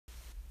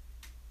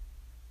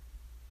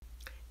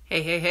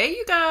Hey, hey, hey,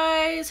 you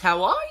guys,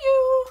 how are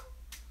you?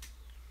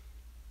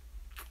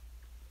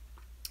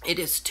 It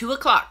is 2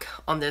 o'clock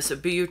on this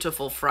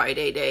beautiful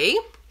Friday day.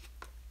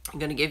 I'm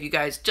going to give you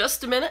guys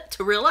just a minute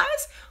to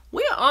realize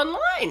we are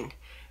online.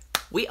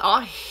 We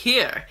are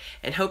here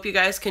and hope you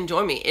guys can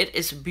join me. It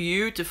is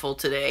beautiful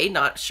today.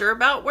 Not sure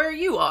about where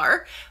you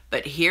are,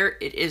 but here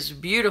it is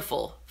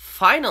beautiful.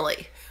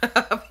 Finally.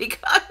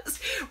 Because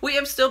we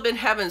have still been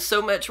having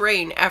so much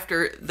rain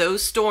after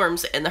those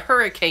storms and the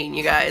hurricane,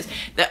 you guys,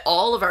 that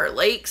all of our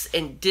lakes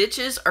and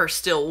ditches are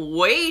still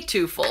way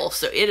too full.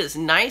 So it is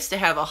nice to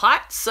have a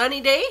hot, sunny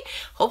day,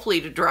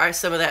 hopefully to dry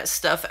some of that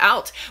stuff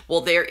out.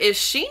 Well, there is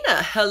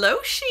Sheena. Hello,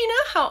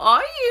 Sheena. How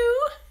are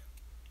you?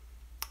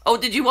 Oh,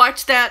 did you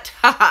watch that?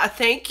 Haha,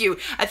 thank you.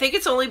 I think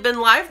it's only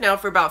been live now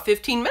for about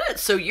 15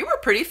 minutes, so you were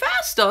pretty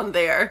fast on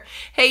there.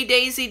 Hey,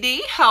 Daisy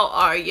D, how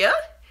are you?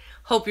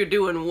 Hope you're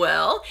doing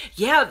well.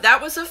 Yeah,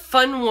 that was a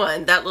fun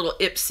one, that little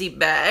Ipsy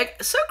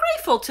bag. So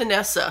grateful to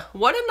Nessa.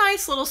 What a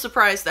nice little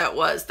surprise that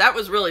was. That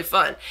was really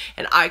fun.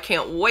 And I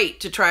can't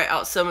wait to try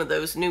out some of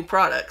those new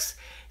products,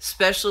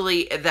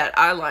 especially that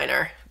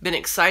eyeliner. Been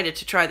excited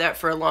to try that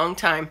for a long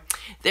time.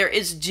 There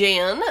is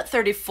Jan,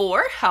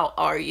 34. How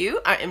are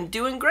you? I am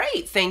doing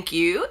great, thank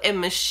you.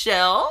 And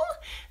Michelle,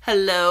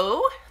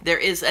 hello. There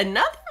is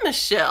another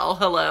Michelle.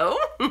 Hello.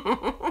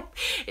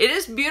 It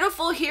is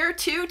beautiful here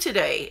too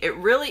today. It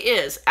really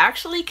is.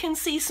 Actually can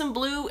see some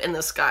blue in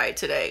the sky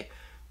today.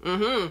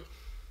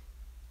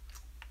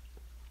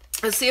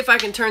 Let's see if I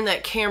can turn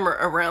that camera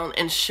around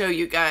and show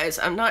you guys.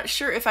 I'm not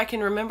sure if I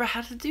can remember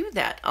how to do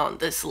that on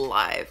this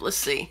live. Let's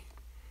see.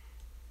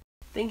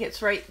 I think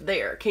it's right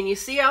there. Can you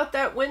see out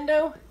that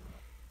window?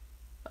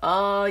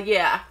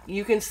 Yeah,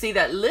 you can see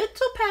that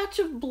little patch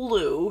of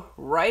blue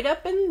right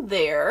up in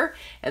there.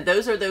 And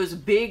those are those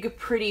big,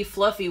 pretty,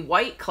 fluffy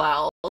white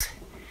clouds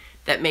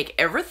that make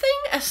everything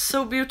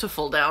so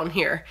beautiful down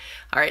here.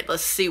 All right,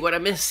 let's see what I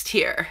missed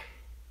here.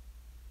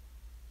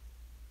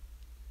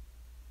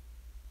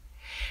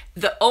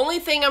 The only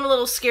thing I'm a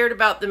little scared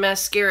about the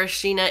mascara,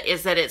 Sheena,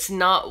 is that it's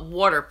not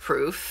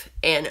waterproof.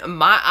 And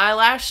my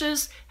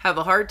eyelashes have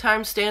a hard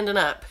time standing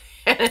up.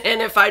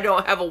 And if I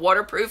don't have a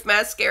waterproof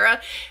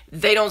mascara,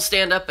 they don't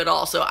stand up at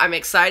all. So I'm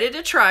excited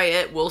to try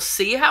it. We'll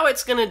see how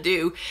it's going to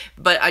do.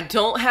 But I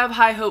don't have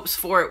high hopes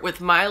for it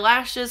with my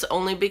lashes,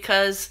 only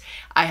because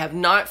I have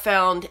not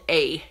found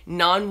a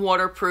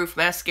non-waterproof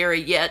mascara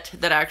yet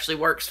that actually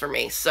works for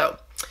me. So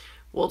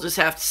we'll just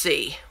have to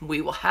see.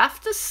 We will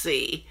have to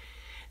see.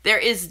 There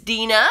is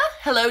Deena.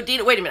 Hello,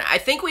 Deena. Wait a minute. I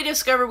think we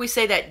discovered we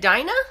say that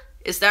Deena.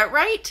 Is that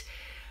right?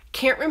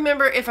 Can't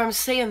remember if I'm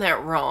saying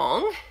that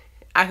wrong.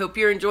 I hope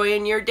you're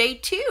enjoying your day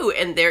too.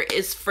 And there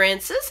is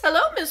Frances.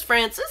 Hello, Miss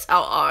Frances.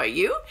 How are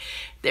you?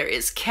 There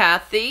is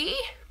Kathy.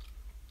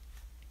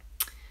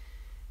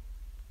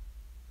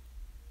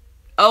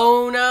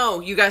 Oh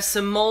no, you got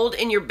some mold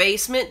in your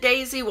basement,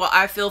 Daisy? Well,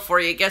 I feel for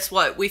you. Guess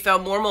what? We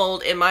found more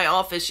mold in my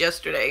office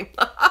yesterday.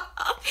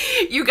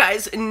 You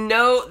guys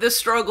know the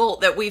struggle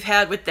that we've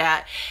had with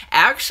that.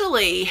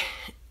 Actually,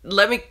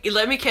 let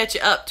me catch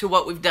you up to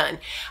what we've done.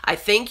 I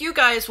think you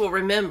guys will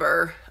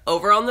remember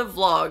over on the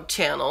vlog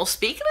channel.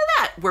 Speaking of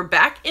that, we're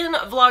back in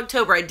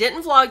Vlogtober. I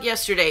didn't vlog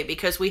yesterday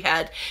because we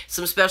had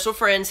some special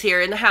friends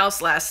here in the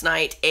house last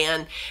night,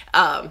 and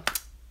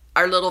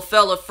our little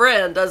fella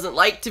friend doesn't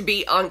like to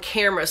be on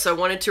camera, so I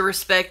wanted to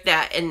respect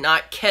that and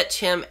not catch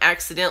him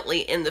accidentally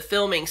in the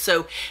filming.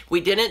 So we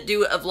didn't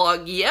do a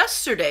vlog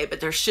yesterday, but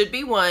there should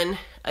be one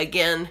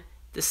again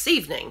this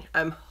evening.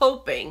 I'm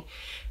hoping.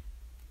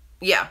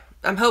 Yeah,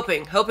 I'm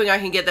hoping I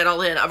can get that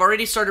all in. I've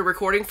already started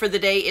recording for the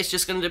day. It's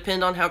just going to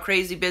depend on how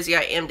crazy busy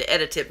I am to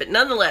edit it. But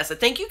nonetheless, I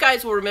think you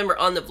guys will remember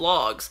on the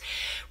vlogs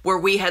where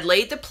we had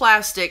laid the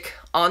plastic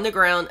on the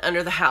ground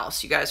under the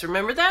house. You guys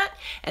remember that?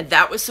 And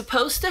that was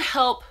supposed to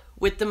help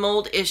with the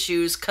mold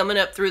issues coming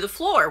up through the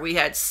floor. We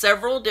had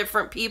several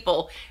different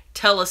people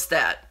tell us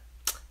that.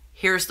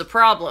 Here's the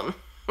problem.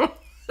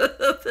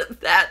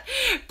 That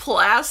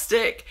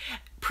plastic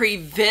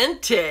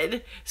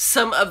prevented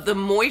some of the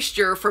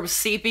moisture from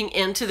seeping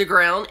into the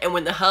ground. And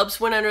when the hubs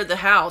went under the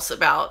house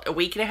about a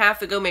week and a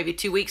half ago, maybe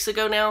 2 weeks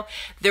ago now,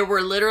 there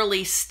were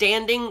literally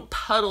standing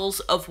puddles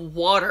of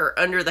water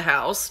under the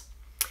house.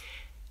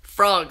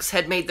 Frogs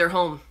had made their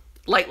home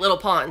like little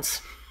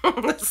ponds.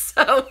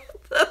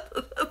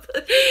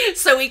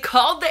 So we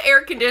called the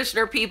air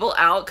conditioner people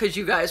out, because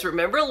you guys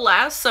remember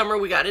last summer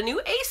we got a new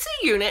AC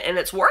unit and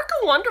it's working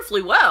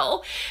wonderfully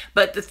well.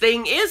 But the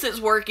thing is, it's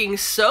working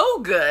so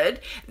good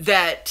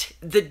that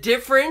the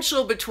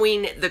differential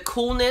between the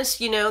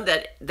coolness, you know,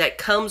 that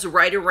comes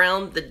right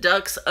around the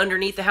ducts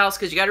underneath the house,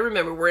 because you got to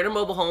remember, we're in a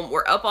mobile home,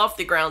 we're up off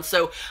the ground,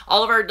 so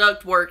all of our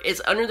duct work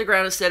is under the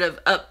ground instead of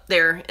up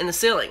there in the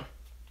ceiling.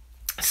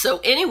 So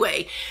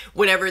anyway,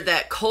 whenever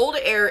that cold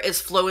air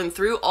is flowing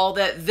through all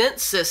that vent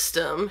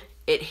system,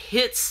 it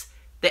hits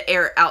the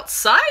air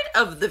outside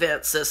of the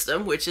vent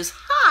system, which is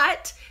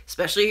hot,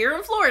 especially here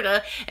in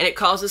Florida, and it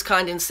causes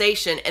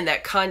condensation, and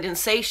that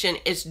condensation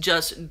is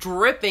just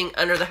dripping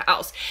under the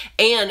house,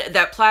 and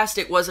that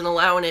plastic wasn't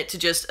allowing it to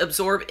just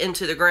absorb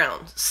into the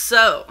ground.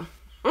 So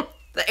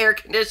The air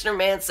conditioner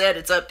man said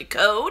it's up to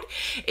code.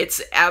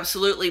 It's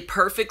absolutely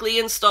perfectly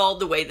installed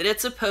the way that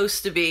it's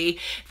supposed to be.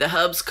 The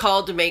hubs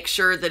called to make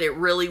sure that it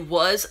really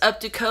was up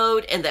to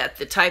code and that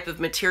the type of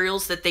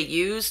materials that they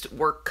used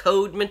were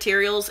code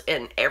materials,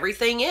 and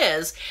everything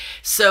is.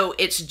 So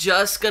it's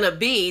just gonna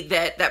be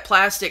that that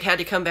plastic had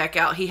to come back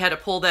out. He had to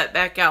pull that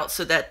back out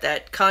so that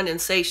that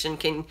condensation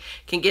can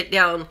get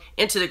down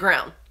into the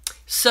ground.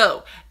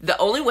 So the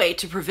only way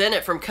to prevent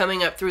it from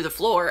coming up through the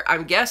floor,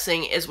 I'm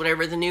guessing, is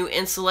whenever the new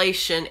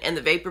insulation and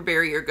the vapor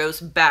barrier goes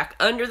back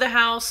under the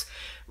house,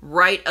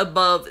 right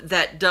above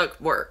that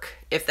ductwork,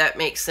 if that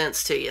makes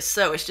sense to you.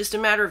 So it's just a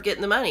matter of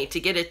getting the money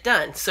to get it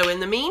done. So in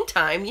the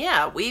meantime,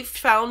 yeah, we've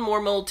found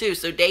more mold too.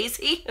 So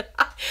Daisy,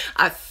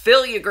 I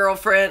feel you,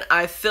 girlfriend.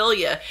 I feel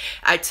you.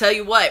 I tell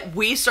you what,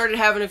 we started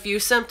having a few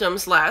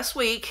symptoms last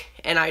week,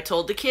 and I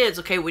told the kids,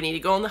 okay, we need to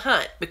go on the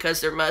hunt because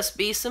there must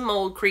be some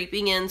mold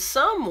creeping in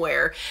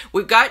somewhere.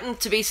 We've gotten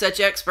to be such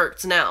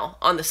experts now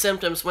on the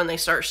symptoms when they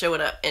start showing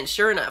up. And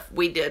sure enough,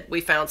 we did. We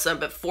found some,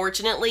 but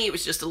fortunately it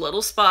was just a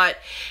little spot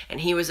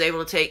and he was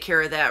able to take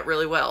care of that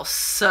really well.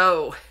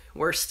 So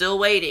we're still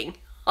waiting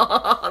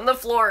on the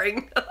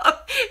flooring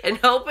and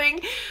hoping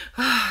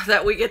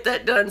that we get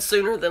that done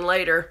sooner than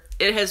later.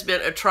 It has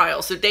been a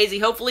trial. So Daisy,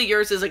 hopefully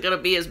yours isn't going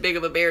to be as big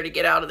of a bear to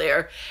get out of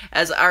there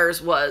as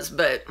ours was,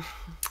 but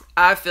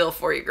I feel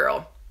for you,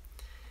 girl.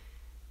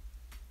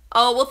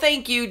 Oh, well,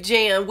 thank you,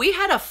 Jan. We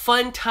had a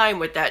fun time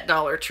with that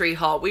Dollar Tree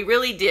haul. We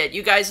really did.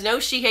 You guys know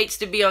she hates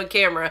to be on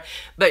camera,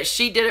 but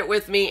she did it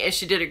with me, and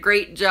she did a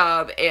great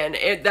job, and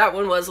that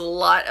one was a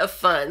lot of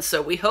fun. So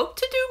we hope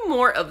to do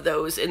more of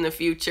those in the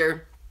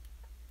future.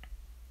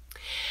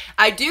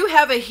 I do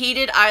have a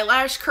heated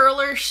eyelash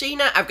curler,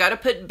 Sheena. I've got to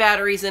put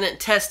batteries in it and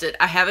test it.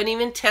 I haven't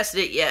even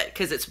tested it yet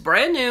because it's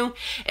brand new.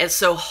 And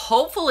so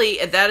hopefully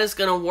that is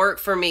going to work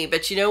for me.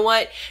 But you know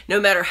what? No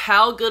matter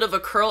how good of a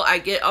curl I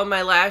get on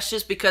my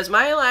lashes, because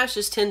my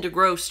eyelashes tend to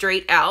grow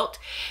straight out,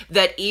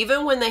 that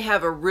even when they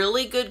have a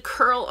really good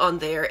curl on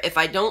there, if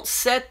I don't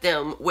set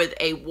them with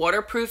a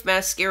waterproof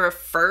mascara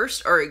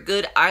first or a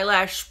good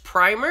eyelash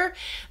primer,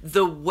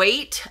 the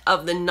weight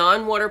of the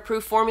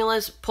non-waterproof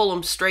formulas pull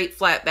them straight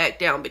flat back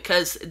down because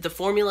the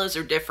formulas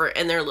are different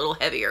and they're a little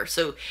heavier.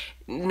 So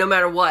no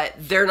matter what,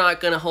 they're not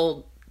going to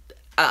hold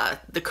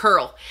the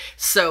curl.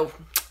 So,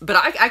 but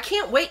I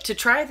can't wait to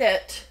try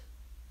that.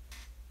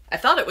 I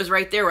thought it was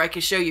right there where I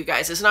could show you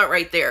guys. It's not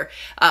right there.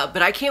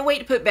 But I can't wait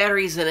to put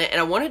batteries in it. And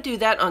I want to do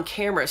that on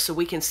camera so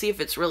we can see if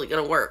it's really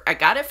going to work. I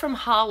got it from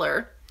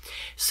Holler.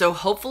 So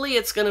hopefully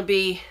it's going to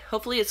be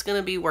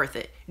worth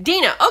it.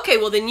 Deena. Okay,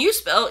 well then you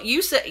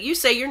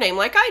say your name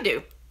like I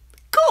do.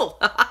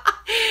 Cool.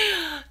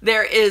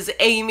 There is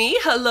Amy.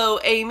 Hello,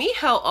 Amy.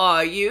 How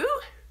are you?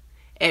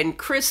 And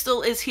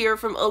Crystal is here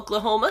from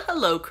Oklahoma.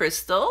 Hello,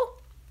 Crystal.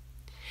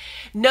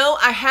 No,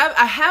 I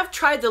have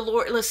tried the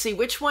L'Oreal. Let's see,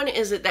 which one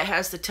is it that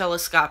has the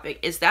telescopic?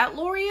 Is that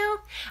L'Oreal?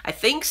 I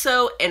think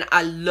so, and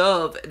I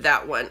love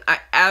that one. I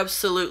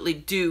absolutely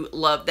do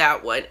love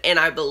that one. And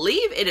I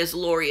believe it is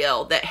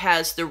L'Oreal that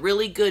has the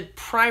really good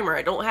primer.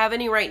 I don't have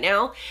any right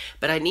now,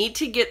 but I need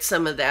to get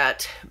some of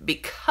that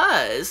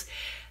because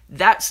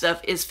that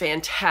stuff is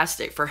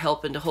fantastic for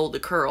helping to hold the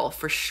curl,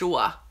 for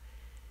sure.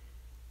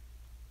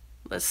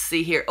 Let's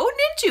see here. Oh,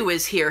 Ninju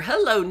is here.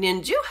 Hello,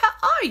 Ninju.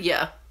 How are you?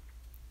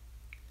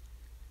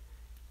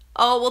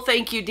 Oh, well,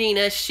 thank you,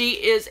 Deena. She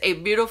is a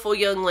beautiful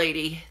young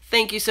lady.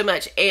 Thank you so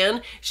much.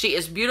 And she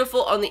is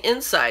beautiful on the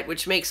inside,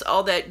 which makes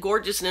all that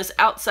gorgeousness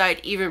outside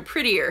even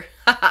prettier.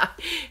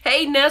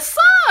 Hey, Nessa.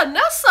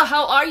 Nessa,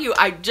 how are you?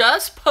 I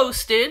just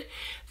posted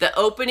the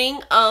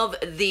opening of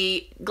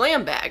the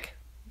glam bag.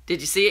 Did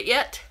you see it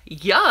yet?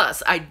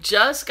 Yes, I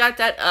just got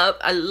that up.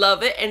 I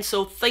love it. And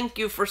so thank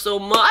you for so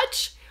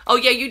much. Oh,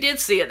 yeah, you did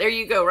see it. There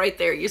you go, right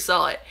there. You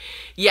saw it.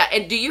 Yeah,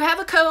 and do you have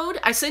a code?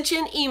 I sent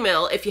you an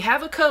email. If you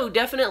have a code,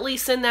 definitely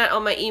send that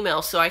on my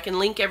email so I can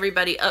link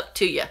everybody up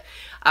to you.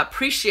 I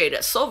appreciate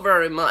it so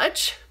very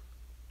much.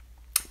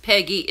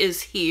 Peggy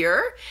is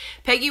here.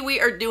 Peggy, we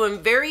are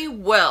doing very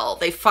well.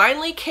 They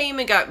finally came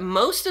and got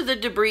most of the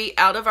debris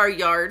out of our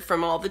yard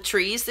from all the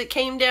trees that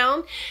came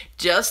down.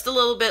 Just a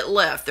little bit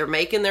left. They're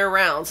making their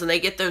rounds and they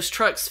get those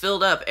trucks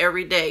filled up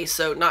every day.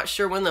 So not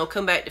sure when they'll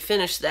come back to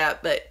finish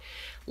that, but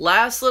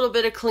last little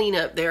bit of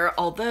cleanup there.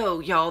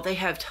 Although, y'all, they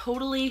have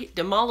totally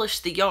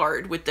demolished the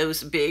yard with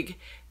those big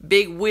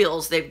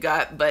wheels they've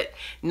got, but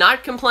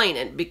not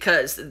complaining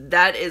because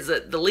that is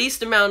the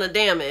least amount of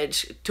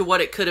damage to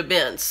what it could have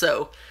been.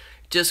 So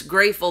just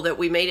grateful that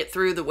we made it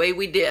through the way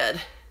we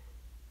did.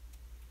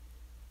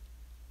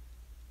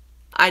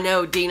 I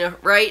know, Deena,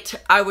 right?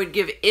 I would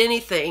give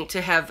anything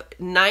to have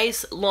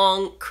nice,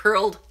 long,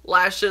 curled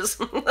lashes.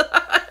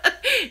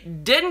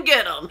 Didn't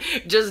get them.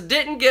 Just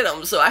didn't get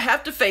them, so I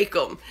have to fake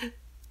them.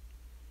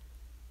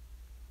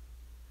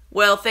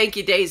 Well, thank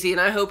you, Daisy,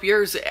 and I hope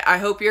yours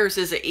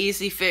is an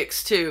easy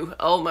fix too.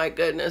 Oh my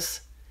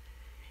goodness.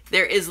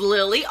 There is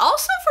Lily,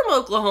 also from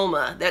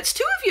Oklahoma. That's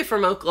two of you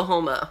from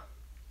Oklahoma.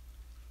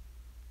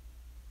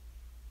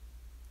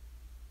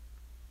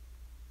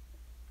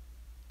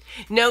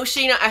 No,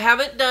 Sheena, I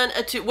haven't done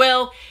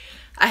well,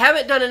 I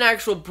haven't done an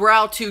actual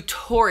brow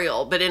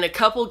tutorial, but in a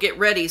couple get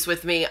readies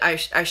with me, I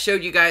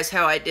showed you guys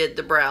how I did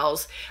the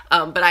brows.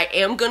 But I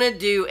am going to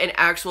do an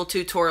actual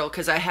tutorial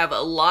because I have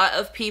a lot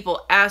of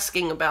people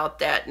asking about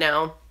that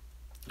now.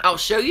 I'll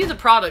show you the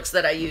products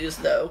that I use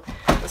though.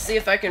 Let's see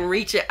if I can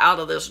reach it out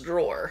of this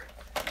drawer.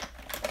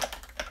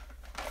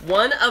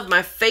 One of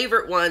my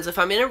favorite ones, if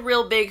I'm in a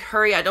real big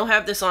hurry, I don't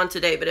have this on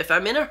today, but if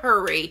I'm in a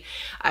hurry,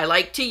 I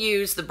like to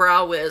use the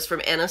Brow Wiz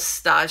from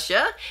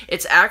Anastasia.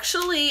 It's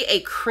actually a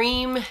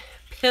cream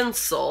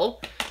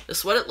pencil. This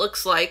is what it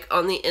looks like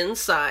on the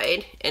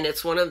inside, and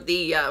it's one of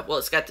the, well,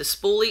 it's got the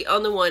spoolie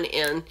on the one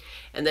end,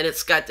 and then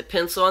it's got the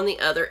pencil on the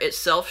other. It's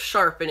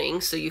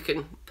self-sharpening, so you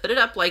can put it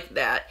up like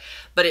that,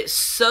 but it's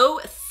so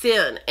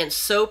thin and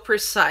so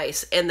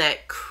precise, and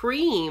that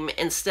cream,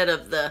 instead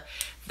of the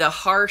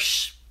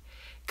harsh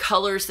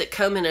colors that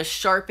come in a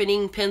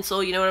sharpening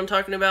pencil, you know what I'm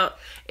talking about?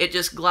 It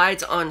just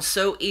glides on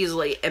so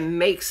easily and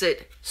makes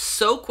it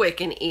so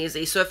quick and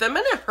easy. So if I'm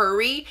in a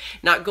hurry,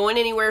 not going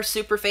anywhere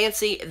super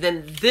fancy,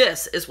 then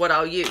this is what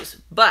I'll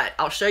use. But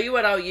I'll show you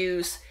what I'll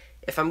use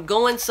if I'm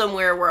going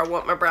somewhere where I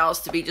want my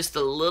brows to be just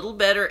a little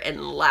better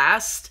and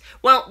last.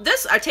 Well,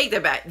 this, I take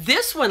that back.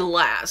 This one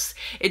lasts.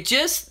 It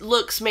just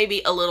looks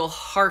maybe a little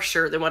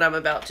harsher than what I'm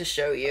about to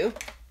show you.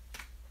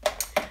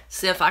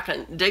 See if I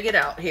can dig it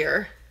out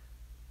here.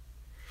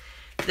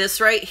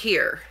 This right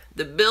here,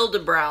 the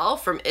Build-A-Brow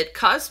from It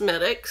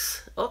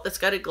Cosmetics. Oh, that's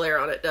got a glare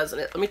on it, doesn't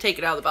it? Let me take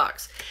it out of the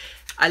box.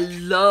 I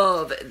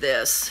love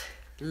this.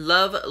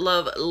 Love,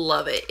 love,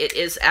 love it. It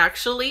is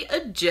actually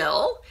a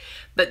gel,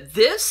 but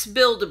this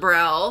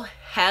Build-A-Brow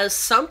has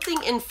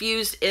something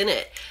infused in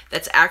it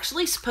that's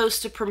actually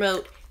supposed to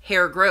promote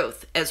hair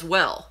growth as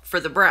well for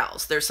the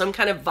brows. There's some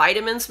kind of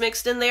vitamins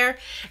mixed in there.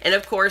 And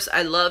of course,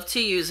 I love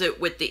to use it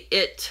with the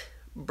It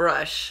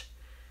brush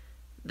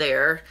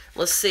there.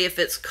 Let's see if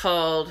it's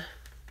called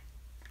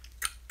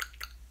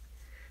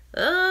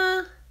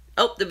the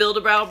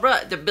Build-A-Brow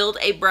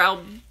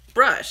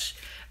brush.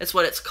 That's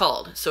what it's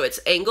called. So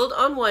it's angled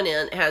on one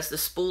end, it has the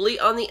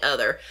spoolie on the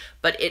other,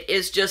 but it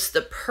is just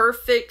the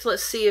perfect,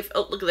 let's see if,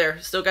 oh, look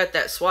there, still got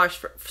that swatch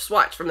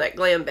from that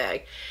glam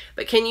bag.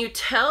 But can you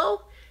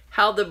tell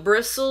how the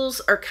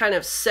bristles are kind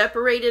of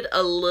separated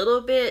a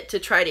little bit to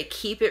try to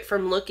keep it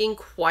from looking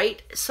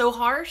quite so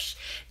harsh?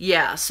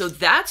 Yeah, so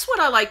that's what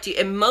I like to,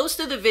 in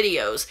most of the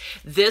videos,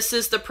 this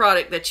is the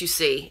product that you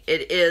see.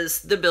 It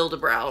is the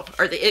Build-A-Brow,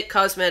 or the It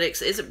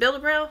Cosmetics, is it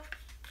Build-A-Brow?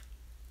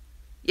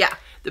 Yeah,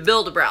 the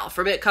Build-A-Brow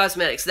from It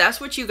Cosmetics.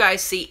 That's what you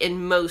guys see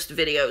in most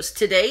videos.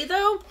 Today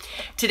though,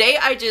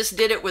 I just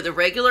did it with a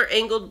regular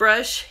angled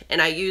brush,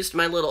 and I used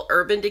my little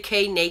Urban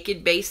Decay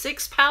Naked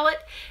Basics palette,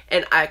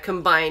 and I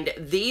combined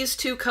these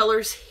two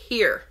colors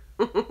here.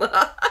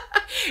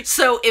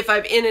 So if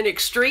I'm in an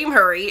extreme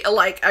hurry,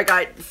 like I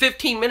got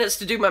 15 minutes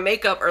to do my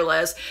makeup or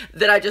less,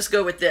 then I just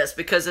go with this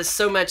because it's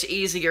so much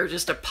easier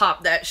just to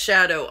pop that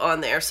shadow on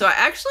there. So I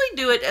actually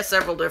do it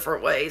several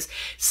different ways.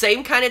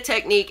 Same kind of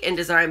technique and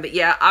design, but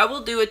yeah, I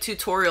will do a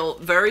tutorial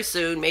very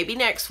soon, maybe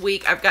next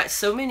week. I've got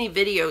so many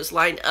videos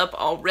lined up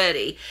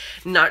already.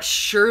 Not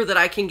sure that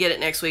I can get it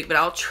next week, but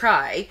I'll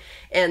try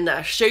and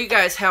show you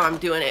guys how I'm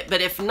doing it.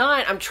 But if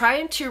not, I'm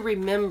trying to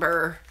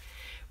remember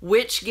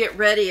which get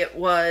ready it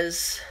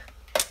was.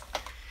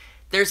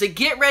 There's a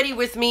get ready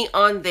with me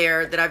on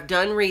there that I've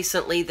done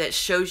recently that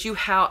shows you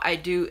how I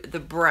do the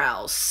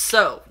brows.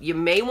 So you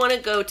may want to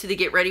go to the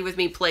get ready with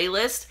me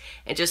playlist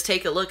and just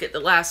take a look at the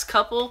last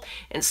couple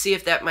and see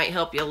if that might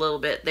help you a little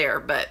bit there.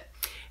 But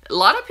a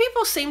lot of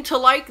people seem to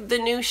like the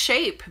new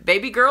shape.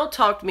 Baby girl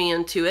talked me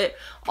into it.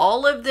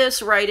 All of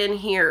this right in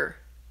here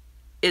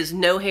is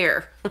no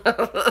hair.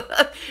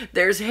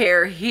 There's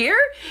hair here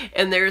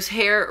and there's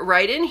hair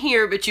right in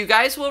here, but you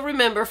guys will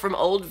remember from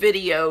old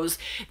videos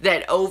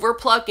that over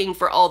plucking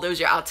for all those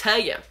years. I'll tell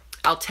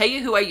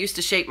you who I used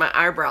to shape my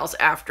eyebrows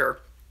after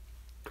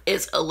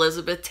is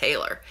Elizabeth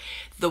Taylor.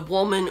 The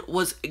woman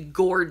was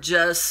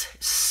gorgeous,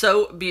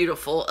 so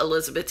beautiful,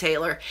 Elizabeth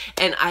Taylor,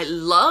 and I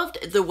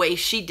loved the way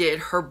she did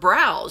her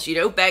brows. You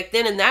know, back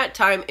then in that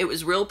time, it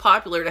was real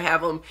popular to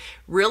have them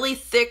really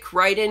thick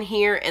right in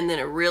here and then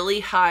a really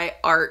high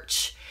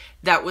arch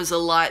that was a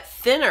lot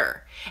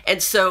thinner.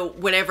 And so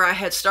whenever I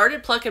had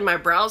started plucking my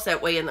brows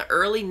that way in the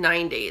early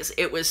 90s,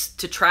 it was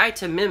to try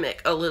to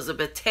mimic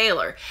Elizabeth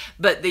Taylor.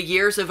 But the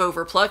years of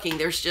over plucking,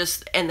 there's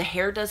just, and the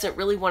hair doesn't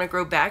really want to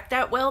grow back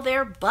that well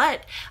there.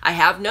 But I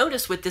have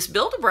noticed with this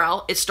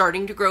Build-A-Brow, it's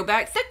starting to grow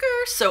back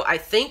thicker. So I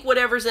think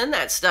whatever's in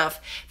that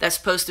stuff that's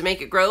supposed to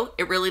make it grow,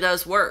 it really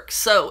does work.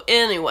 So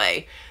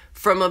anyway,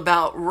 from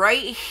about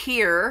right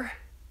here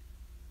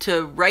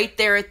to right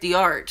there at the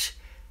arch,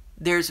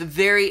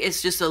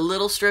 it's just a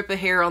little strip of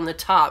hair on the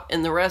top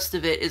and the rest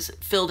of it is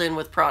filled in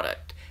with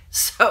product.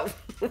 So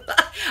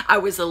I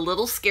was a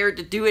little scared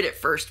to do it at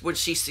first when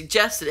she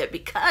suggested it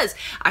because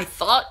I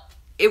thought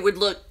it would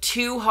look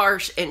too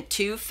harsh and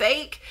too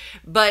fake,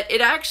 but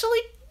it actually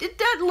it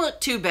doesn't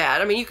look too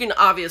bad. I mean, you can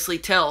obviously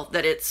tell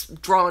that it's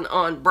drawn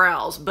on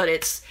brows, but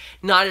it's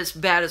not as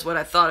bad as what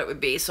I thought it would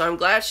be. So I'm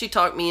glad she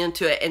talked me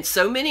into it. And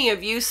so many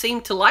of you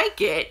seem to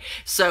like it.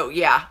 So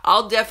yeah,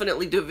 I'll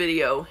definitely do a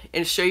video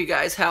and show you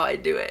guys how I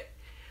do it.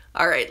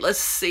 All right, let's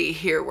see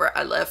here where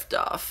I left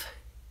off.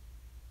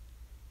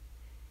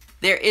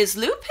 There is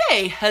Lupe.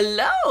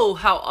 Hello,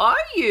 how are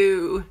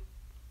you?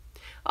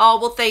 Oh,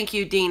 well, thank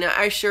you, Deena.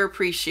 I sure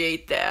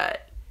appreciate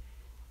that.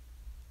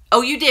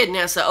 Oh, you did,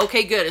 Nessa.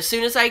 Okay, good. As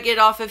soon as I get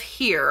off of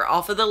here,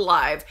 off of the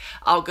live,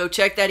 I'll go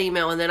check that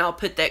email, and then I'll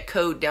put that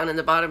code down in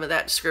the bottom of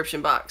that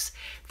description box.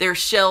 There's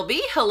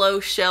Shelby. Hello,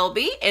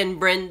 Shelby and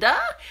Brenda.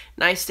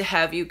 Nice to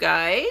have you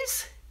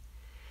guys.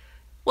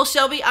 Well,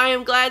 Shelby, I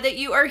am glad that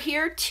you are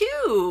here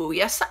too.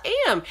 Yes,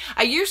 I am.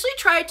 I usually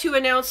try to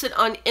announce it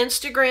on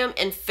Instagram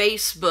and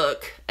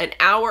Facebook an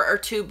hour or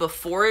two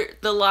before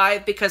the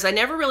live because I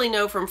never really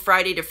know from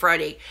Friday to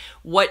Friday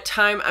what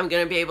time I'm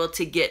going to be able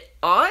to get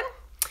on.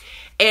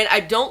 And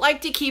I don't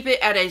like to keep it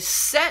at a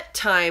set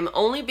time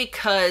only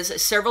because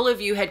several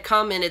of you had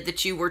commented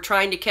that you were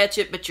trying to catch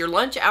it, but your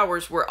lunch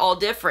hours were all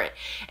different.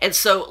 And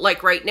so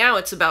like right now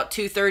it's about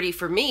 2:30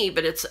 for me,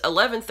 but it's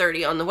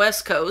 11:30 on the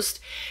West Coast.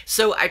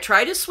 So I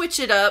try to switch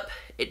it up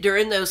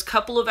during those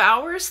couple of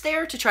hours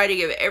there to try to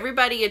give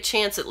everybody a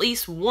chance at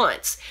least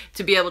once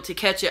to be able to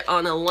catch it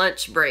on a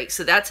lunch break.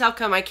 So that's how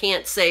come I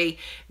can't say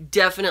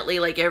definitely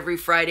like every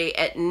Friday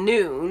at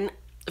noon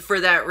for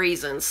that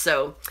reason.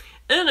 So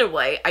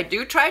anyway, I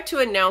do try to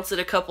announce it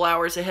a couple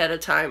hours ahead of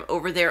time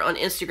over there on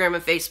Instagram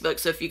and Facebook.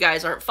 So if you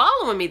guys aren't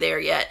following me there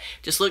yet,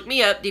 just look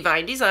me up,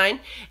 DeeVine DeeZine,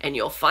 and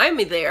you'll find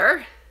me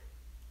there.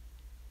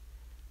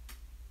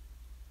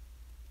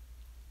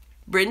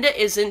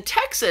 Brenda is in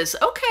Texas.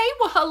 Okay,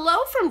 well,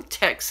 hello from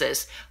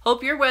Texas.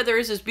 Hope your weather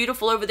is as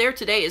beautiful over there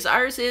today as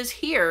ours is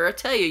here. I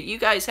tell you, you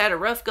guys had a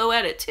rough go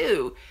at it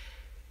too.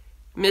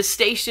 Miss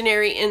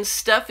Stationery and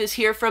Stuff is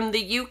here from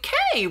the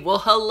UK.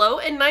 Well, hello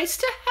and nice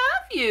to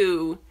have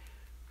you.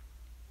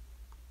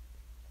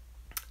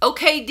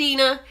 Okay,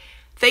 Deena,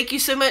 thank you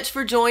so much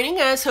for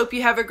joining us. Hope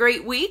you have a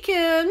great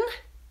weekend.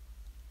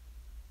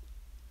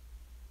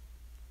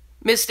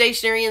 Miss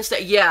Stationery and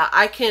Stuff. Yeah,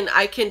 I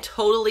can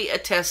totally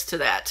attest to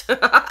that.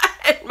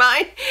 And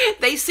mine,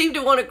 they seem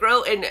to want to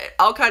grow in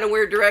all kind of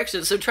weird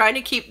directions. So trying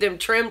to keep them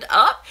trimmed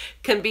up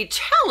can be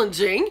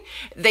challenging.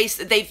 They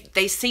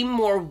seem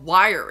more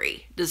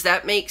wiry. Does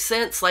that make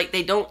sense? Like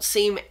they don't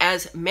seem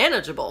as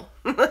manageable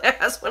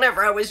as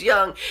whenever I was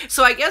young.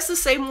 So I guess the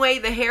same way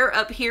the hair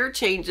up here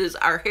changes,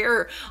 our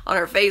hair on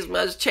our face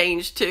must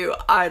change too.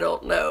 I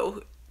don't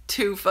know.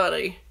 Too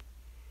funny.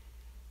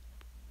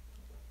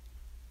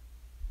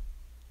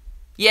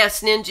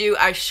 Yes, Ninju,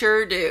 I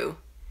sure do.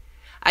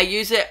 I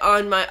use it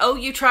on my... Oh,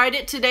 you tried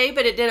it today,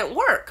 but it didn't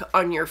work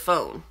on your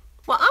phone.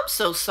 Well, I'm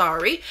so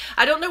sorry.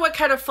 I don't know what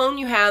kind of phone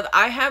you have.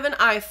 I have an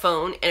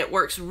iPhone, and it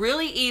works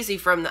really easy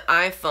from the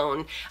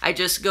iPhone. I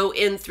just go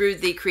in through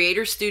the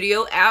Creator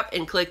Studio app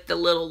and click the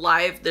little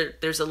live...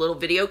 There's a little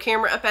video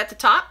camera up at the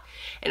top.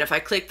 And if I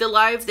click the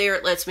live there,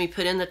 it lets me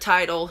put in the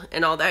title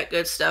and all that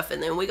good stuff,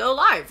 and then we go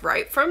live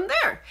right from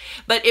there.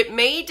 But it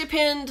may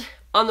depend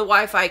on the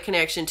Wi-Fi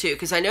connection too,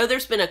 because I know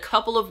there's been a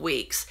couple of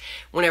weeks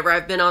whenever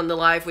I've been on the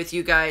live with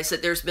you guys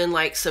that there's been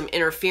like some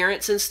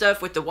interference and stuff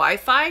with the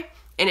Wi-Fi,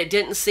 and it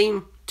didn't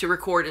seem to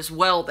record as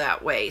well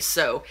that way.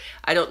 So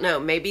I don't know,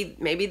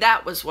 maybe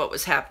that was what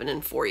was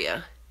happening for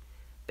you.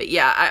 But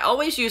yeah, I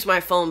always use my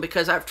phone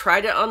because I've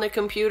tried it on the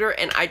computer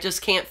and I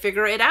just can't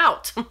figure it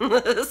out.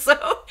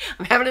 So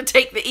I'm having to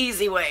take the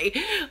easy way.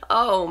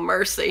 Oh,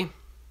 mercy.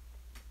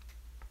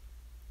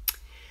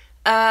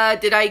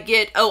 Did I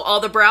get, oh,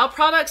 all the brow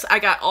products? I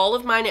got all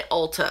of mine at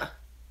Ulta.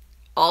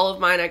 All of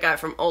mine I got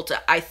from Ulta.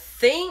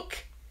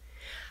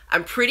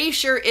 I'm pretty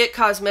sure It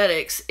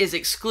Cosmetics is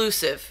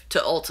exclusive to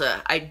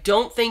Ulta. I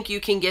don't think you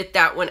can get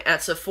that one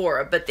at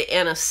Sephora, but the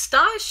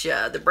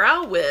Anastasia, the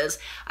Brow Wiz,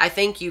 I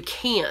think you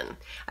can.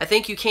 I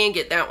think you can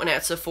get that one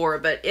at Sephora,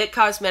 but It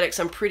Cosmetics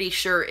I'm pretty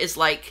sure is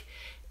like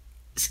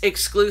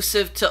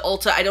exclusive to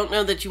Ulta. I don't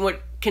know that you would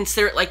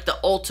consider it like the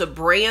Ulta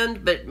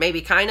brand, but maybe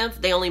kind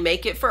of. They only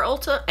make it for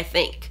Ulta, I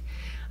think.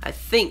 I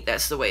think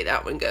that's the way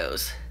that one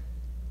goes.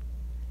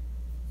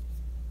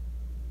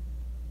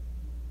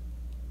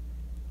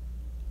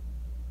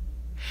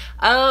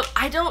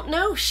 I don't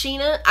know,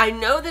 Sheena. I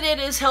know that it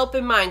is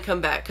helping mine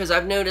come back because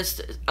I've noticed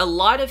a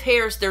lot of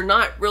hairs, they're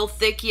not real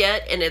thick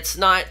yet, and it's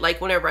not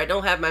like whenever I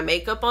don't have my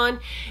makeup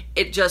on,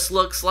 it just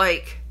looks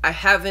like I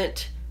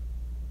haven't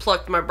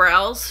plucked my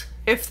brows,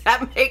 if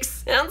that makes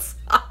sense.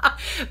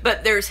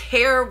 But there's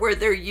hair where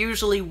there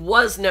usually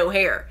was no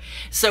hair.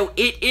 So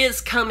it is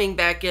coming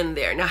back in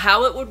there. Now,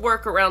 how it would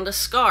work around a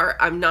scar,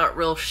 I'm not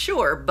real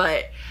sure,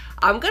 but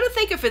I'm going to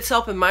think if it's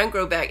helping mine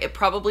grow back, it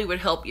probably would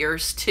help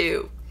yours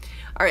too.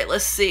 All right,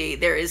 let's see.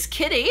 There is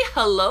Kitty.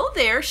 Hello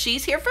there.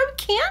 She's here from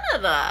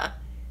Canada.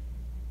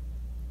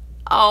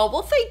 Oh,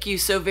 well, thank you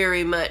so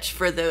very much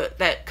for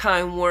that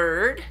kind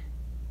word.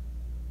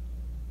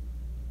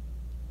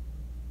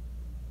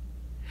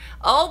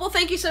 Oh, well,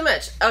 thank you so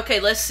much. Okay,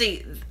 let's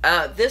see.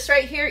 This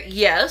right here,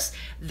 yes,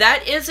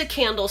 that is a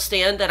candle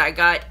stand that I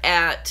got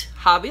at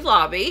Hobby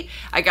Lobby.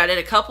 I got it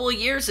a couple of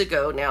years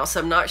ago now, so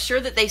I'm not sure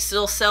that they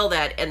still sell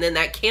that. And then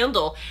that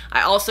candle,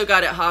 I also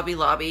got at Hobby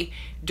Lobby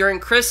during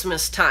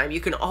Christmas time. You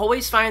can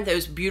always find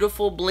those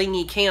beautiful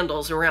blingy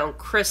candles around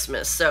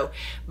Christmas. So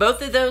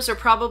both of those are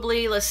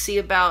probably, let's see,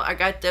 about, I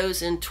got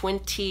those in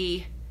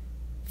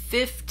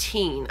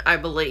 2015, I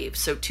believe.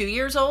 So 2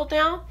 years old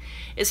now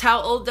is how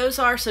old those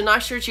are. So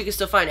not sure that you can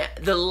still find it.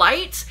 The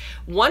lights,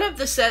 one of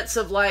the sets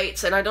of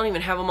lights, and I don't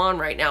even have them on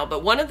right now,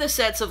 but one of the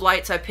sets of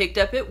lights I picked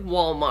up at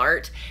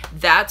Walmart,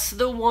 that's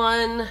the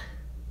one,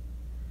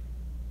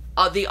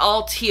 the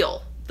all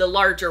teal, the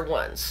larger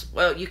ones.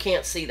 Well, you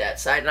can't see that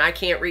side and I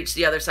can't reach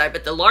the other side,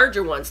 but the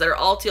larger ones that are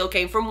all teal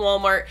came from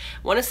Walmart. I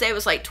want to say it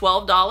was like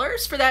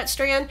 $12 for that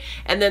strand.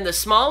 And then the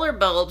smaller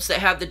bulbs that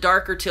have the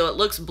darker teal, it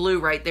looks blue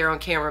right there on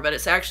camera, but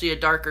it's actually a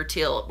darker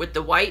teal with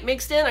the white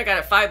mixed in. I got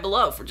it Five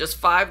Below for just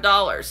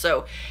 $5.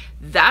 So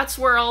that's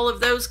where all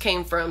of those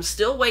came from.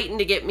 Still waiting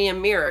to get me a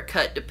mirror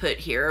cut to put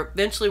here.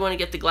 Eventually want to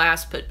get the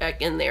glass put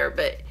back in there,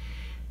 but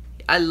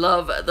I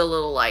love the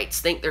little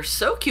lights. Think they're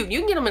so cute. You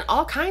can get them in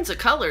all kinds of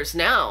colors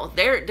now.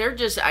 They're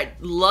just, I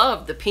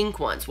love the pink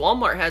ones.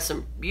 Walmart has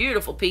some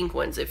beautiful pink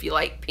ones if you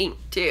like pink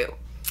too.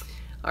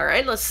 All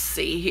right, let's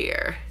see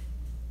here.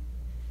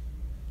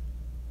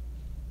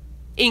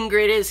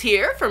 Ingrid is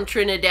here from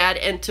Trinidad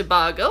and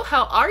Tobago.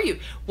 How are you?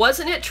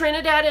 Wasn't it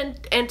Trinidad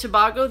and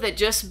Tobago that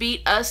just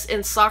beat us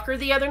in soccer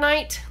the other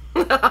night?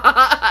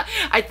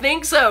 I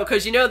think so,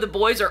 because you know the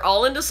boys are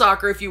all into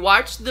soccer. If you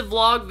watch the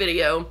vlog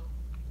video,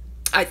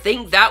 I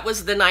think that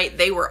was the night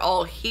they were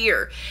all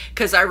here,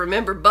 because I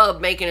remember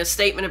Bub making a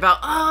statement about,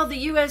 oh, the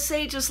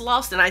USA just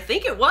lost, and I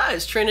think it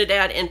was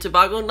Trinidad and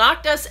Tobago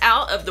knocked us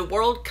out of the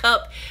World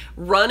Cup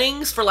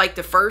runnings for like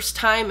the first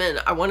time in,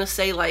 I want to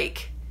say,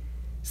 like,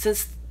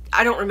 since,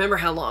 I don't remember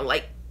how long,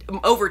 like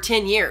over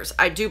 10 years,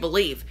 I do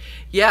believe.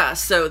 Yeah,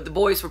 so the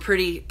boys were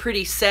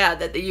pretty sad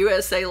that the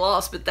USA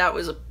lost, but that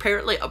was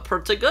apparently a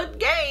pretty good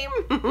game.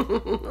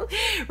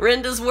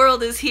 Renda's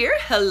World is here.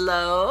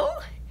 Hello.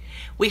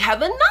 We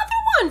have another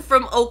one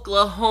from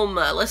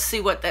Oklahoma. Let's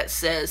see what that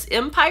says.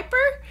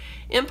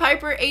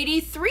 Mpiper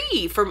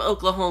 83 from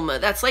Oklahoma.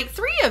 That's like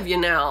 3 of you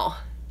now.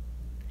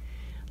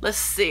 Let's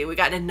see. We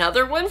got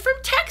another one from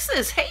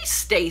Texas. Hey,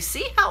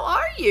 Stacy, how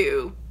are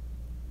you?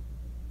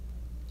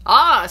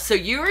 Ah, so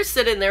you were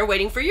sitting there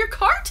waiting for your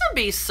car to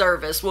be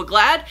serviced. Well,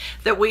 glad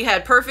that we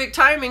had perfect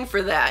timing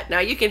for that. Now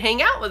you can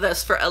hang out with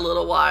us for a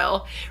little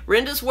while.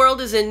 Renda's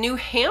World is in New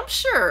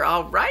Hampshire.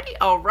 All righty,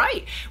 all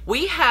right.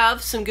 We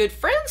have some good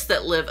friends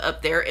that live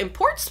up there in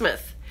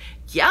Portsmouth.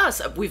 Yes,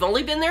 we've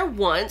only been there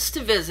once to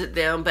visit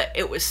them, but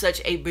it was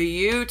such a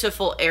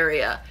beautiful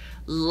area.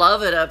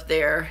 Love it up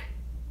there.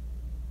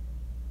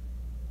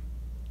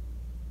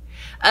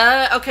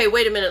 Okay,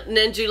 wait a minute,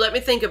 Ninja, let me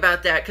think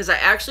about that, because I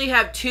actually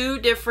have 2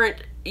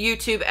 different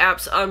YouTube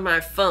apps on my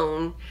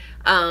phone,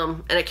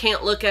 and I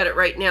can't look at it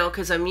right now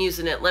because I'm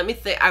using it. Let me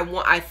think.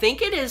 I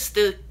think it is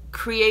the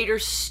Creator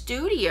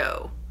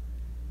Studio.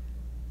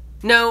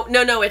 No,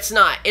 it's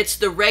not. It's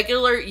the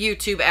regular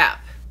YouTube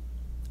app,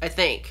 I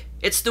think.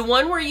 It's the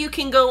one where you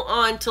can go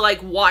on to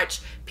like watch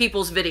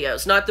people's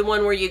videos, not the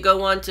one where you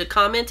go on to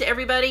comment to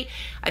everybody.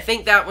 I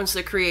think that one's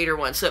the Creator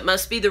one, so it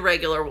must be the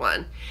regular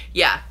one.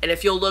 Yeah, and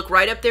if you'll look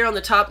right up there on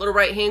the top little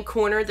right hand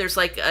corner, there's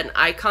like an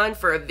icon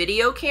for a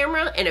video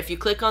camera, and if you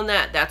click on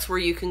that, that's where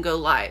you can go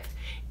live.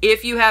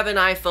 If you have an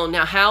iPhone.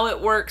 Now how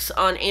it works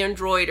on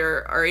Android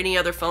or any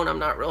other phone, I'm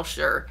not real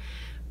sure,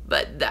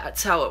 but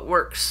that's how it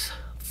works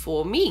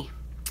for me.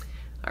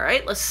 All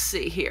right, let's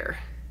see here.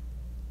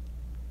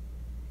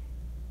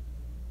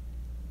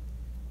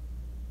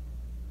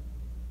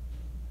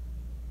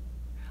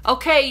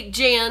 Okay,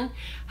 Jan,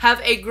 have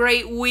a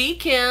great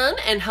weekend,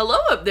 and hello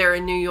up there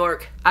in New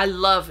York. I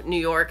love New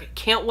York.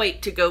 Can't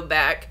wait to go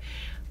back.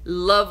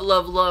 Love,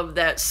 love, love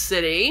that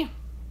city.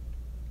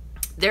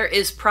 There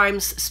is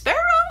Prime's Sparrow.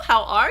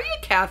 How are you,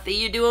 Kathy?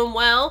 You doing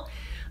well?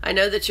 I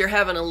know that you're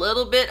having a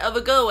little bit of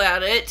a go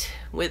at it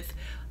with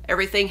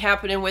everything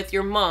happening with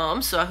your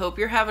mom, so I hope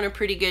you're having a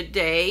pretty good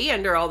day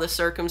under all the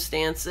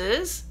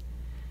circumstances.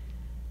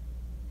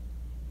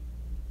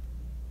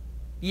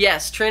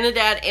 Yes,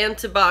 Trinidad and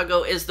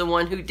Tobago is the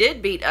one who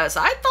did beat us.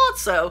 I thought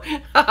so.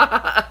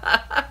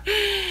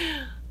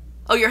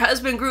 Oh, your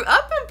husband grew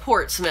up in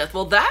Portsmouth.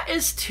 Well, that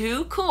is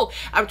too cool.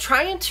 I'm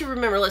trying to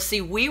remember. Let's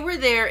see. We were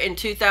there in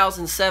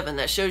 2007.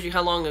 That shows you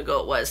how long ago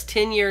it was.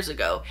 10 years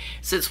ago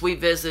since we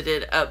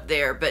visited up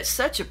there. But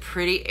such a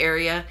pretty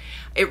area.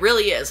 It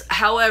really is.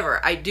 However,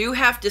 I do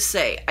have to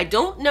say, I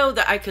don't know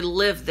that I could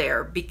live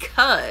there,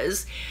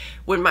 because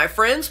when my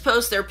friends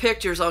post their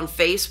pictures on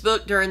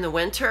Facebook during the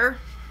winter,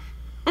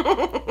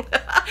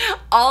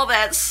 all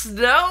that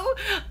snow,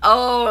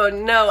 oh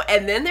no.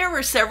 And then there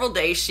were several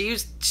days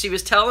she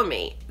was telling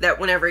me that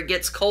whenever it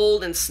gets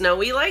cold and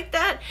snowy like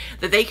that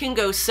they can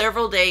go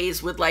several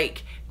days with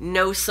like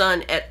no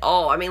sun at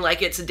all. I mean,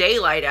 like, it's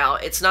daylight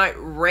out, it's not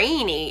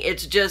rainy,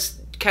 it's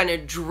just kind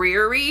of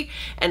dreary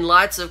and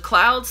lots of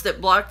clouds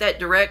that block that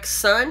direct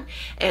sun.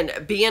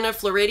 And being a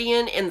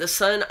Floridian in the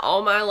sun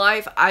all my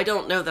life, I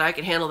don't know that I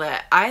can handle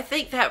that. I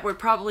think that would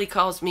probably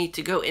cause me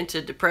to go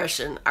into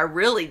depression. I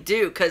really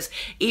do, because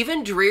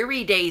even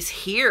dreary days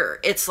here,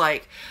 it's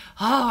like,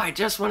 oh, I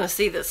just want to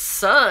see the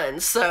sun.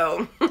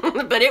 So,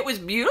 but it was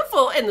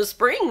beautiful in the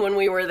spring when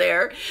we were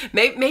there.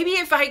 Maybe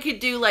if I could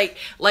do like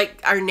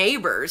our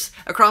neighbors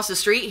across the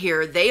street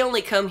here, they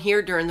only come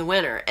here during the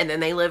winter, and then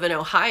they live in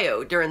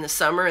Ohio during the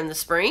summer and the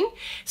spring.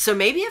 So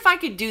maybe if I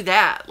could do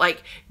that,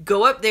 like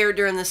go up there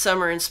during the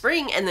summer and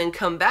spring and then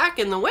come back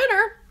in the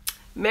winter,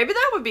 maybe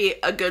that would be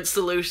a good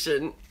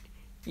solution.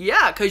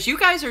 Yeah, because you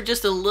guys are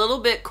just a little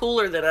bit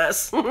cooler than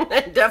us.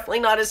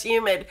 Definitely not as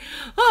humid.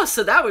 Oh,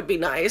 so that would be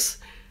nice.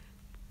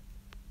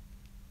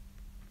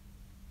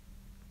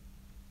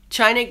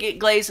 China Get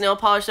Glazed Nail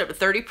Polish up to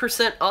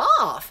 30%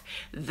 off.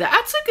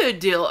 That's a good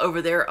deal over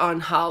there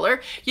on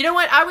Holler. You know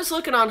what? I was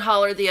looking on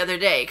Holler the other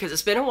day because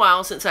it's been a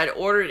while since I'd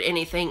ordered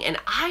anything, and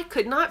I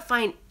could not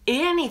find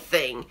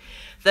anything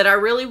that I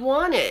really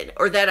wanted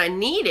or that I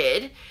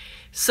needed.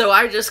 So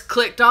I just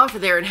clicked off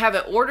of there and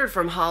haven't ordered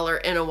from Holler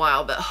in a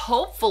while. But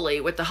hopefully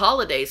with the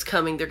holidays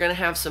coming, they're going to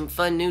have some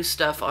fun new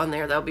stuff on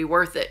there. That'll be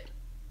worth it.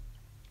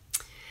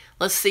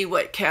 Let's see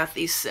what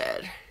Kathy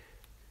said.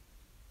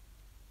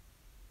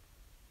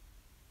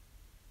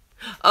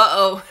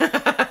 Uh-oh.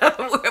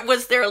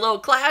 Was there a little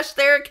clash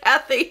there,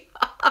 Kathy?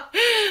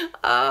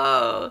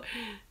 Oh.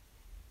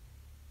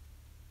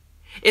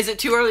 Is it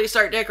too early to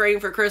start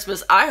decorating for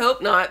Christmas? I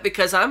hope not,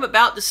 because I'm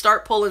about to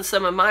start pulling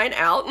some of mine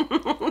out.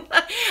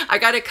 I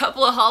got a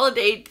couple of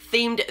holiday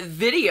themed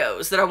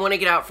videos that I want to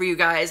get out for you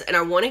guys, and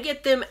I want to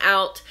get them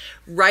out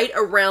right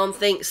around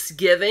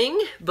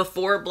Thanksgiving,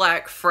 before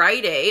Black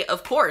Friday,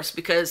 of course,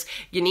 because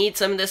you need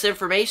some of this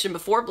information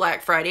before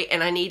Black Friday,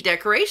 and I need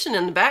decoration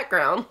in the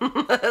background.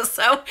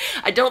 So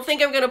I don't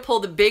think I'm going to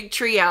pull the big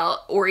tree out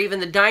or even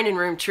the dining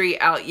room tree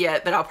out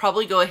yet, but I'll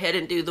probably go ahead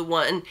and do the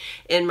one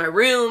in my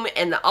room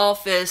and the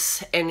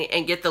office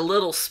and get the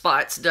little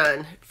spots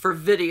done for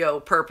video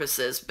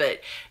purposes. But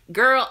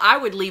girl, I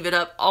would leave it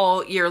up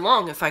all year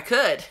long if I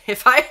could.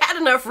 If I had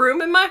enough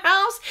room in my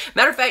house.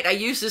 Matter of fact, I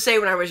used to say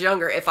when I was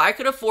younger, if I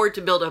could afford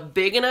to build a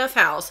big enough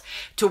house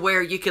to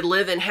where you could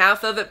live in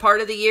half of it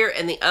part of the year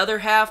and the other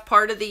half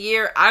part of the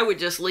year, I would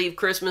just leave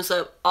Christmas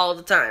up all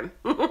the time.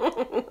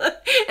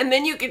 And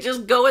then you could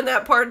just go in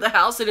that part of the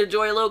house and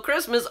enjoy a little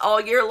Christmas all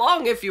year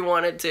long if you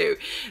wanted to.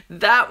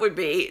 That would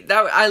be,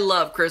 I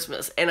love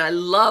Christmas and I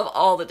love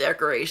all the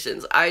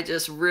decorations. I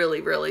just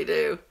really, really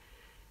do.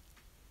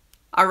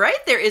 All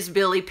right, there is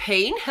Billy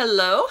Payne.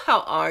 Hello, how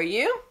are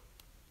you?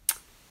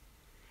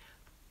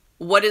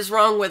 What is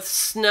wrong with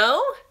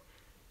snow?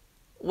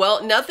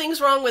 Well, nothing's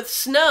wrong with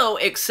snow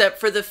except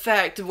for the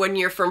fact when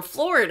you're from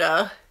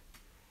Florida,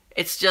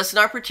 it's just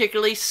not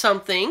particularly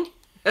something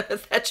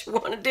that you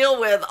want to deal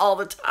with all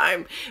the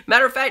time.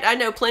 Matter of fact, I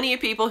know plenty of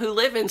people who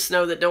live in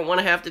snow that don't want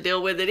to have to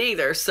deal with it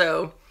either.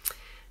 So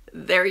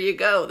there you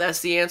go. That's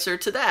the answer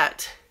to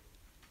that.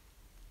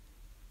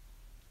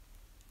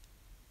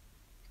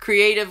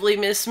 Creatively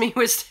miss me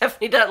with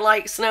Stephanie doesn't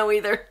like snow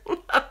either.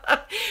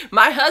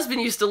 My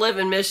husband used to live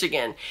in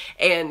Michigan,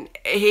 and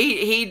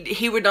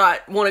he would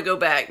not want to go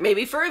back,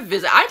 maybe for a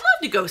visit. I'd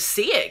love to go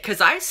see it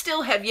because I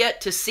still have yet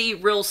to see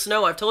real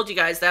snow. I've told you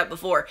guys that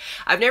before.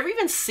 I've never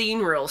even seen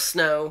real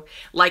snow,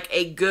 like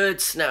a good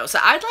snow. So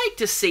I'd like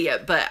to see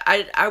it, but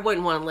I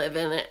wouldn't want to live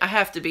in it. I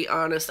have to be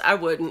honest, I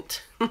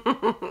wouldn't.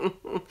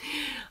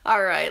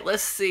 All right,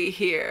 let's see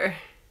here.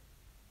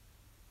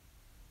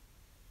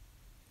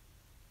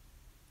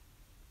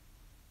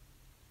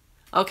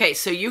 Okay,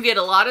 so you get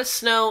a lot of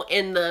snow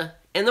in the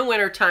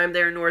winter time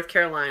there in North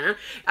Carolina.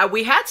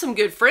 We had some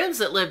good friends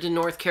that lived in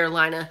North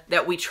Carolina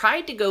that we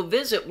tried to go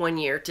visit one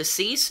year to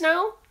see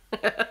snow.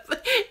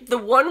 The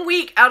 1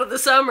 week out of the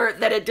summer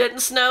that it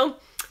didn't snow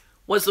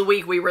was the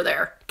week we were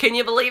there. Can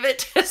you believe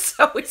it?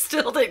 So we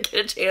still didn't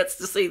get a chance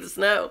to see the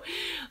snow.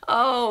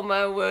 Oh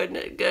my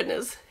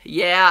goodness.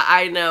 Yeah,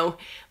 I know.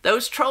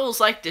 Those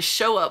trolls like to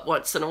show up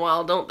once in a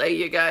while, don't they,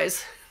 you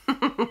guys?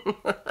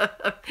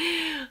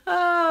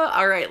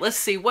 All right, let's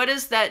see. What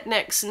is that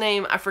next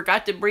name? I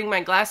forgot to bring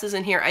my glasses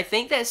in here. I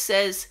think that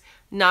says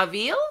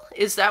Nabil.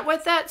 Is that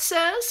what that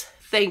says?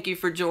 Thank you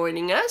for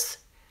joining us.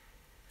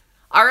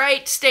 All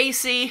right,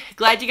 Stacy.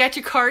 Glad you got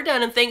your car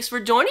done, and thanks for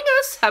joining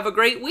us. Have a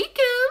great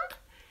weekend.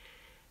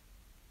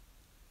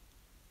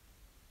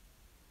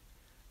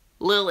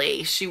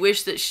 Lily, she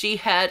wished that she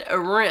had a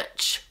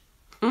wrench.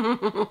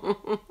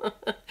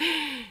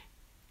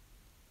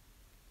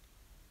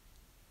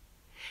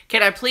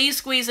 Can I please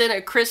squeeze in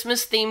a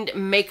Christmas-themed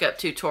makeup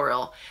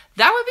tutorial?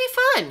 That would be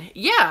fun.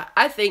 Yeah,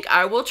 I think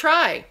I will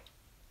try.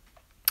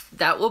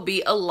 That will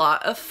be a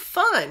lot of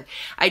fun.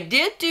 I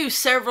did do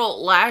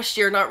several last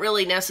year, not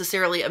really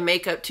necessarily a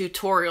makeup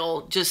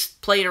tutorial,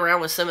 just playing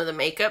around with some of the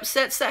makeup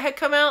sets that had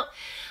come out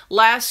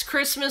last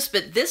Christmas,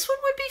 but this one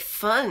would be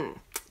fun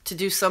to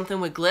do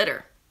something with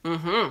glitter.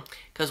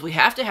 Because because we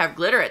have to have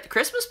glitter at the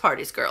Christmas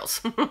parties,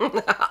 girls.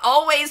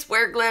 Always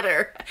wear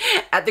glitter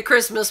at the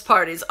Christmas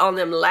parties on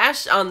them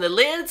on the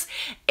lids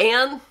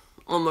and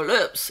on my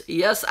lips.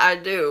 Yes, I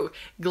do.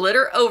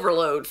 Glitter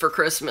overload for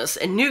Christmas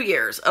and New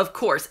Year's, of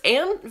course,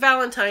 and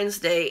Valentine's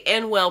Day,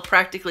 and well,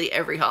 practically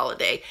every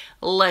holiday.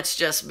 Let's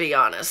just be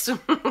honest.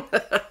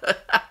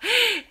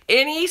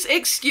 Any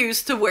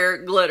excuse to wear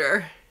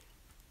glitter.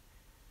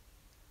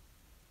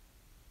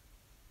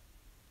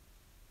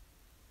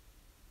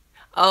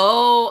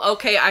 Oh,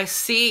 okay, I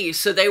see.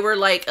 So they were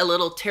like a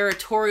little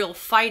territorial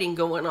fighting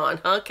going on,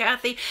 huh,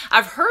 Kathy?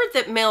 I've heard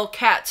that male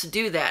cats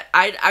do that.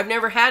 I've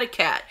never had a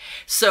cat,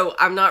 so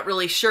I'm not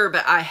really sure,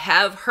 but I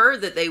have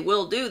heard that they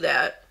will do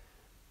that.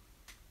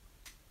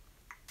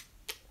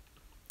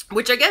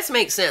 Which I guess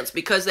makes sense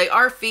because they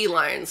are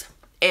felines,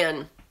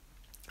 and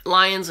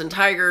lions and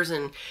tigers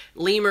and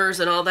lemurs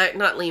and all that.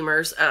 Not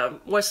lemurs,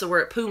 what's the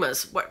word?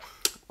 Pumas.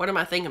 What am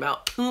I thinking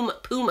about?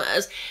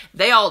 Pumas.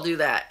 They all do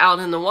that out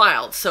in the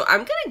wild. So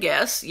I'm going to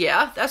guess,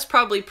 yeah, that's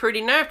probably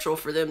pretty natural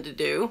for them to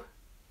do.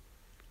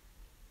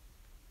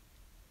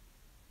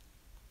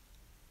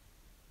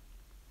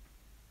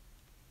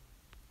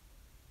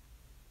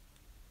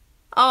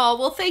 Oh,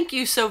 well, thank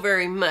you so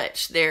very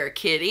much there,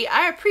 Kitty.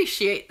 I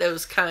appreciate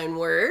those kind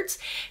words.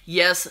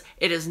 Yes,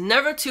 it is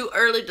never too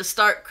early to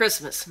start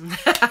Christmas.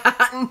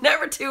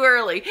 Never too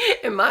early,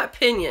 in my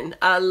opinion.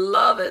 I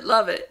love it,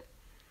 love it.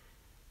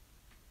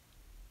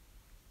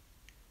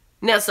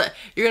 Nessa,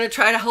 you're going to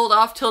try to hold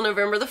off till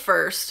November the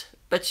 1st,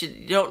 but you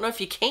don't know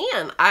if you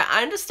can.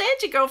 I understand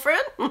you,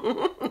 girlfriend.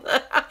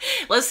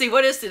 Let's see,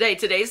 what is today?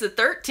 Today's the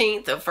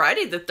 13th,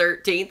 Friday the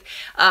 13th.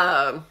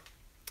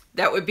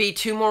 That would be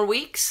 2 more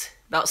weeks,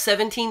 about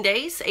 17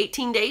 days,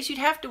 18 days you'd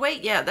have to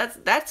wait. Yeah,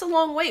 that's a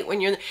long wait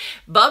when you're...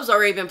 Bub's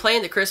already been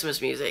playing the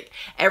Christmas music.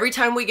 Every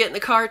time we get in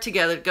the car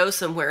together to go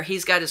somewhere,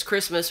 he's got his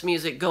Christmas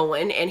music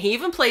going, and he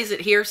even plays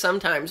it here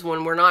sometimes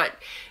when we're not,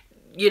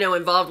 you know,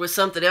 involved with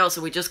something else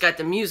and we just got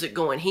the music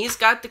going. He's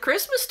got the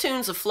Christmas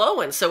tunes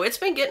a-flowing, so it's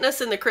been getting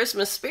us in the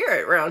Christmas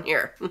spirit around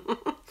here.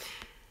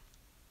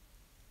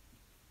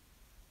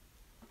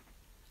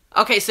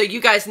 Okay, so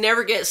you guys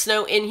never get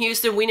snow in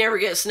Houston. We never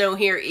get snow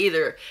here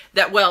either.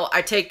 Well,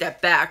 I take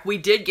that back. We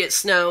did get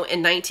snow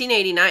in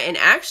 1989, and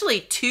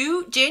actually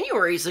 2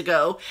 Januaries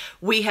ago,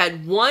 we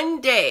had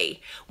one day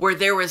where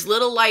there was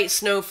little light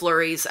snow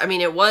flurries. I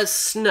mean, it was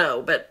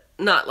snow, but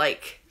not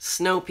like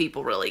snow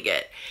people really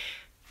get.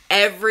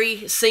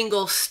 Every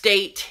single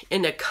state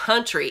in the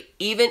country,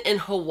 even in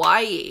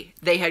Hawaii,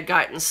 they had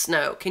gotten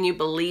snow. Can you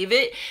believe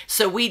it?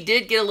 So we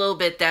did get a little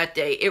bit that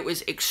day. It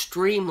was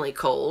extremely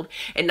cold.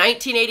 In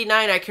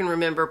 1989, I can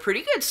remember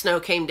pretty good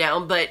snow came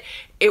down, but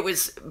it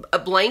was a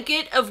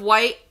blanket of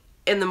white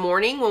in the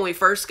morning when we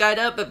first got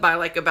up, but by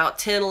like about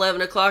 10,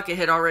 11 o'clock, it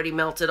had already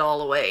melted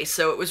all away.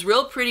 So it was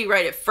real pretty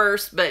right at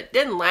first, but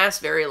didn't last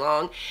very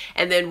long.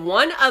 And then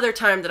one other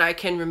time that I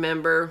can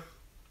remember,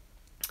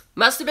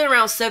 must have been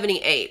around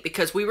 78,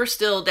 because we were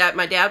still,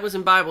 my dad was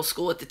in Bible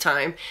school at the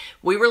time.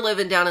 We were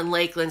living down in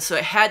Lakeland, so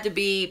it had to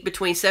be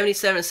between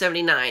 77 and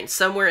 79,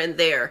 somewhere in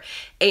there.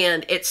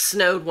 And it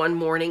snowed one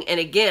morning, and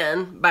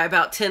again, by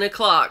about 10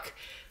 o'clock,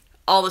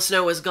 all the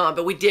snow was gone.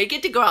 But we did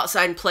get to go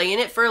outside and play in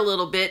it for a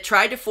little bit.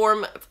 Tried to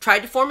form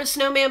a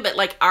snowman, but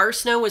like our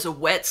snow was a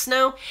wet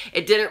snow.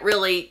 It didn't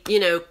really, you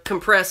know,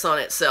 compress on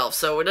itself,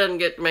 so it doesn't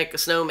get to make a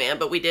snowman.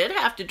 But we did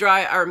have to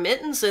dry our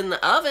mittens in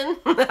the oven.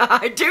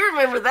 I do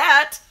remember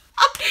that.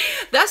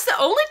 That's the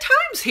only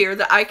times here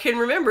that I can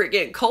remember it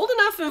getting cold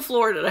enough in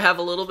Florida to have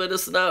a little bit of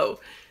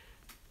snow.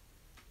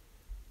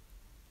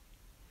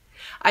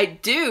 I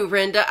do,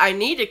 Brenda. I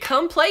need to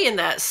come play in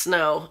that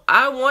snow.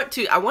 I want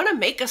to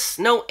make a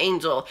snow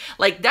angel.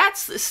 Like,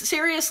 that's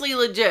seriously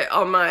legit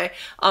on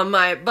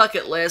my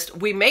bucket list.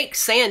 We make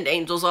sand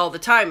angels all the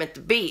time at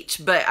the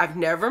beach, but I've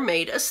never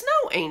made a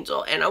snow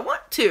angel, and I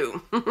want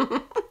to.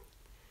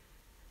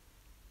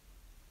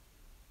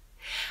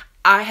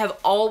 I have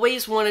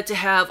always wanted to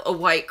have a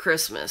white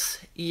Christmas.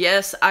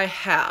 Yes, I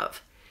have.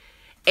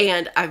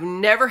 And I've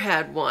never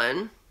had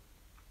one,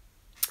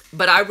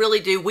 but I really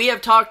do. We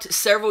have talked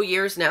several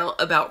years now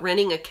about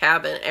renting a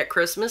cabin at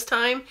Christmas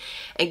time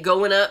and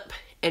going up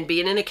and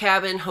being in a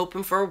cabin,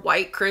 hoping for a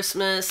white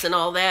Christmas and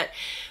all that.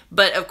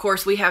 But of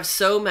course, we have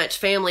so much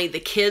family. The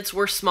kids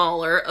were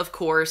smaller, of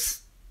course,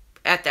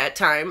 at that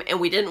time, and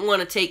we didn't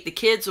want to take the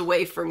kids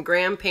away from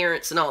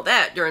grandparents and all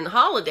that during the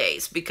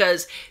holidays,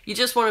 because you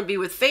just want to be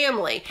with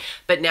family.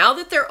 But now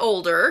that they're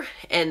older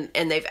and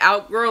they've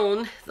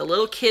outgrown the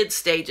little kid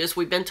stages,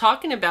 we've been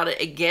talking about it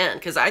again,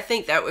 because I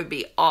think that would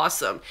be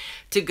awesome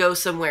to go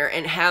somewhere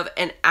and have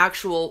an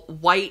actual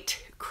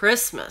white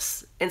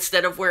Christmas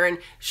instead of wearing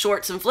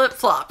shorts and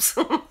flip-flops.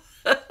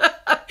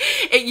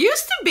 It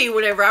used to be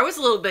whenever I was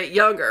a little bit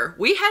younger,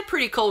 we had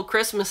pretty cold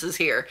Christmases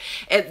here.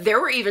 And there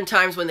were even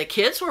times when the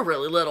kids were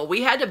really little.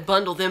 We had to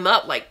bundle them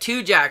up like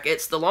 2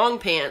 jackets, the long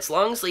pants,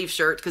 long sleeve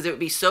shirts, because it would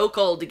be so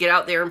cold to get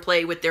out there and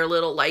play with their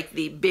little, like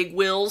the big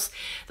wheels,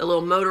 the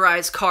little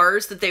motorized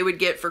cars that they would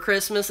get for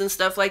Christmas and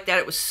stuff like that.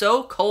 It was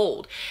so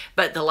cold.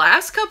 But the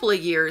last couple of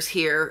years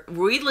here,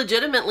 we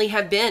legitimately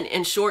have been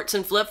in shorts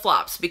and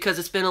flip-flops because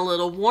it's been a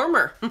little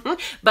warmer.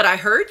 But I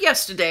heard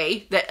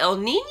yesterday that El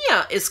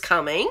Nino is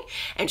coming,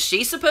 and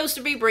she's supposed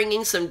to be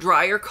bringing some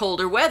drier,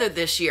 colder weather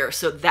this year.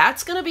 So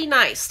that's going to be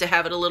nice to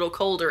have it a little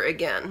colder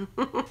again.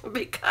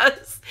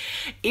 Because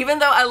even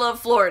though I love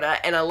Florida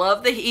and I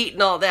love the heat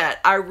and all that,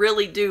 I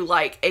really do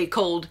like a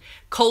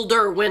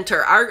colder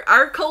winter.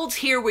 Our colds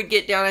here would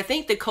get down. I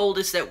think the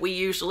coldest that we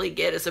usually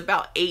get is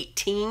about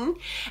 18,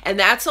 and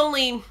that's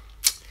only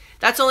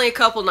a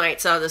couple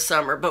nights out of the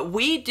summer, but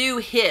we do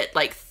hit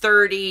like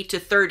 30 to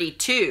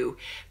 32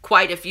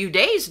 quite a few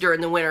days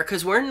during the winter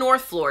because we're in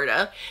North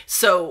Florida,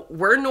 so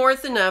we're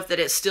north enough that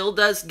it still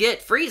does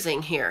get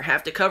freezing here.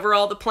 Have to cover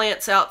all the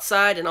plants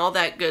outside and all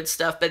that good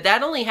stuff, but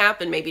that only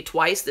happened maybe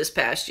twice this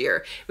past year.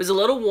 It was a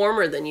little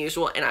warmer than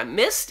usual, and I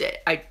missed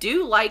it. I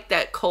do like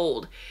that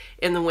cold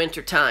in the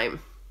winter time.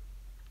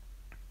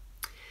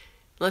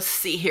 Let's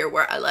see here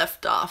where I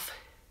left off.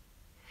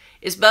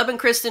 Is Bub and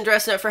Kristen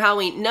dressing up for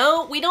Halloween?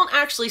 No, we don't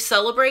actually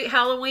celebrate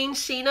Halloween,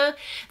 Sheena.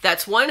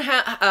 That's one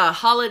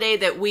holiday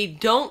that we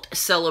don't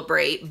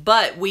celebrate,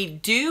 but we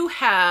do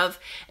have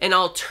an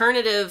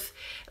alternative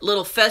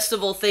little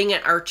festival thing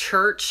at our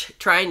church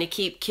trying to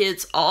keep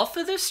kids off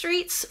of the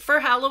streets for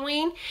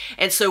Halloween.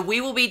 And so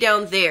we will be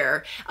down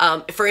there.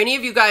 For any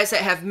of you guys that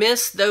have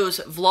missed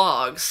those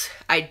vlogs,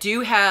 I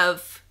do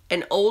have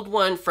an old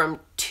one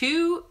from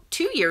two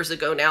years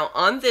ago now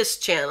on this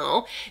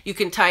channel. You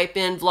can type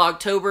in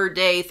Vlogtober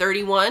Day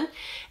 31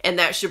 and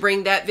that should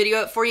bring that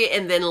video up for you.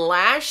 And then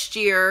last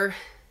year,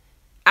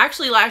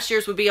 actually last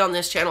year's would be on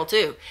this channel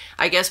too.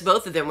 I guess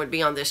both of them would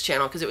be on this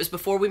channel because it was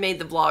before we made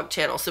the vlog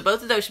channel. So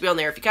both of those should be on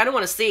there. If you kind of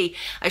want to see,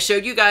 I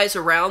showed you guys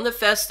around the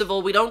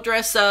festival. We don't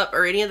dress up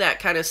or any of that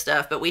kind of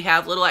stuff, but we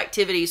have little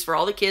activities for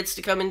all the kids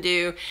to come and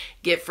do,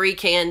 get free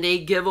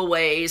candy,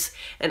 giveaways,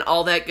 and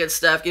all that good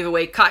stuff. Give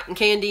away cotton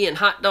candy and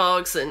hot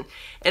dogs and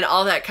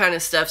all that kind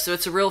of stuff. So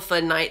it's a real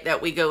fun night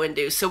that we go and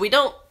do. So we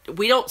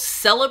don't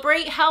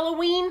celebrate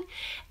Halloween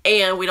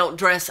and we don't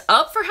dress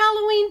up for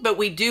Halloween, but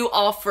we do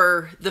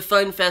offer the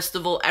fun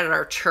festival at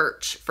our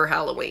church for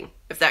Halloween,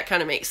 if that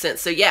kind of makes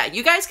sense. So yeah,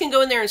 you guys can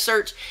go in there and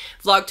search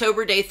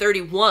Vlogtober Day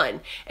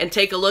 31 and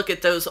take a look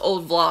at those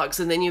old vlogs,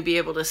 and then you'll be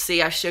able to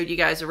see I showed you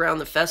guys around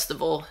the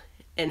festival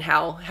and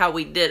how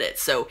we did it.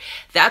 So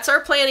that's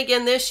our plan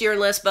again this year,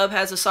 unless Bub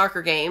has a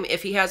soccer game.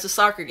 If he has a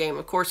soccer game,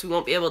 of course we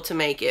won't be able to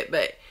make it,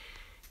 but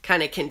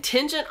kind of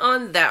contingent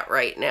on that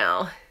right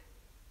now.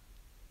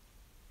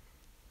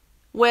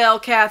 Well,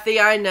 Kathy,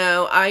 I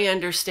know, I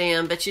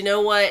understand, but you know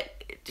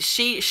what?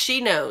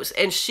 She knows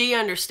and she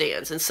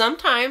understands. And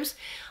sometimes,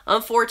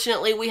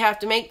 unfortunately, we have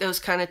to make those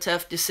kind of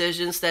tough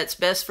decisions that's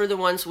best for the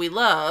ones we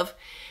love,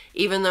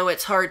 even though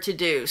it's hard to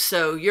do.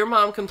 So your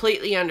mom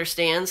completely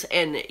understands,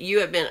 and you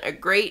have been a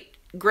great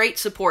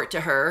support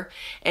to her,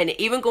 and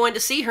even going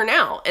to see her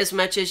now as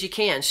much as you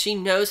can. She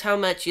knows how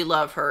much you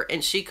love her,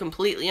 and she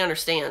completely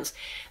understands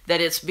that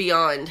it's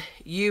beyond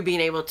you being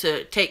able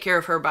to take care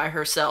of her by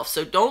herself.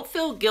 So don't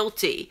feel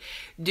guilty.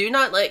 Do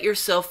not let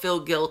yourself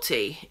feel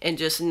guilty, and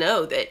just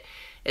know that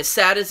as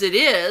sad as it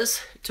is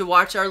to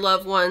watch our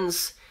loved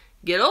ones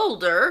get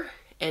older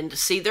and to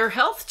see their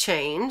health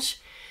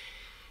change,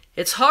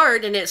 it's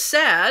hard and it's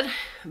sad,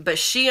 but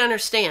she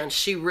understands.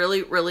 She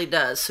really, really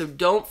does. So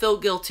don't feel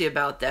guilty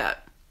about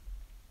that.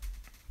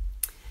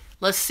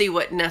 Let's see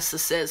what Nessa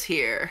says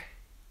here.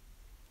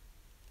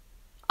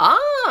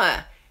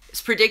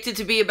 It's predicted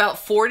to be about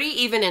 40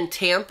 even in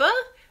Tampa.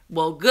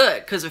 Well,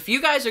 good, because if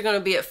you guys are going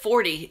to be at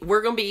 40,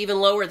 we're going to be even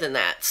lower than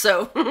that.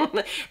 So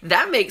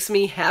that makes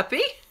me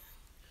happy.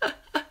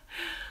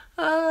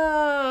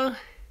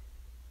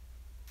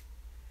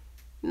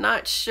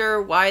 Not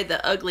sure why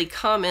the ugly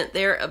comment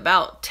there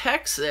about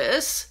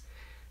Texas.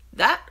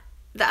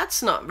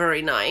 That's not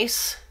very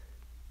nice.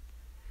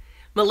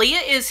 Malia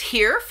is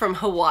here from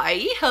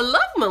Hawaii. Hello,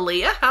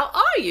 Malia. How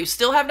are you?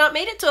 Still have not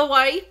made it to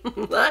Hawaii,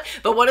 but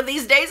one of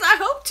these days I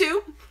hope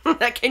to.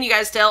 Can you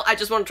guys tell? I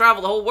just want to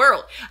travel the whole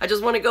world. I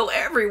just want to go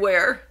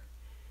everywhere.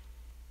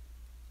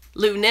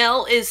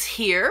 Lunel is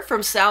here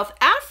from South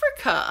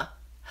Africa.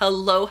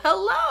 Hello,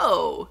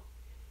 hello.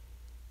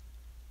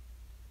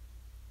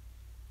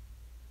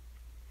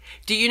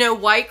 Do you know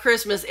White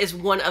Christmas is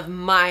one of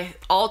my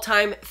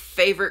all-time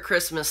favorite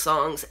Christmas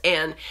songs?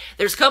 And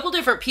there's a couple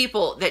different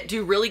people that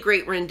do really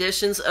great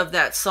renditions of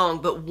that song,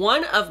 but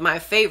one of my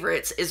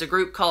favorites is a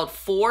group called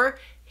For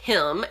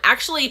Him.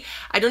 Actually,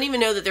 I don't even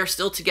know that they're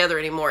still together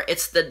anymore.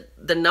 It's the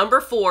number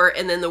 4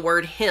 and then the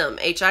word him,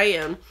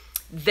 H-I-M.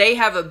 They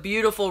have a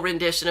beautiful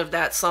rendition of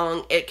that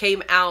song. It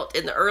came out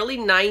in the early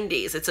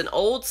 90s. It's an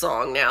old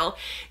song now.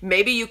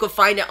 Maybe you could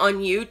find it on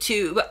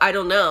YouTube. I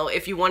don't know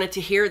if you wanted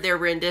to hear their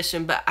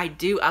rendition, but I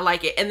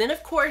like it. And then,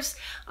 of course,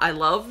 I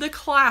love the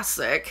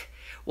classic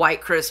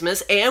White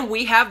Christmas, and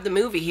we have the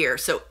movie here.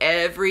 So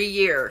every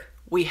year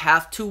we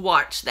have to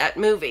watch that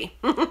movie.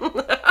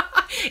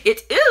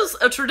 It is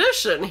a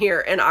tradition here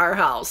in our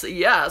house.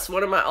 Yes,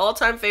 one of my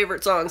all-time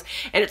favorite songs.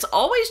 And it's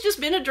always just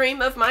been a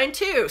dream of mine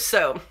too.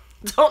 So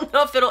don't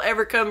know if it'll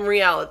ever come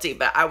reality,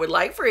 but I would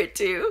like for it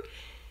to.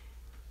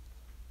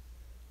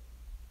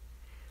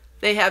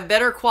 They have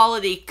better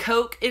quality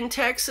Coke in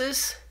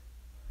Texas.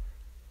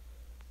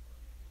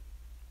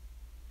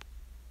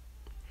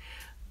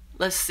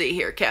 Let's see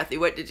here, Kathy,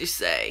 what did you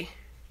say?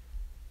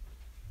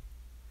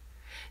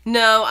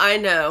 No, I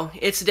know.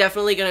 It's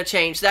definitely going to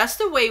change. That's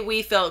the way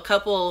we felt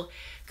couple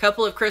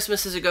of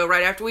Christmases ago,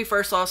 right after we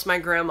first lost my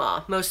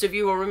grandma. Most of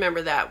you will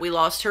remember that. We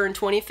lost her in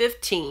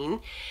 2015.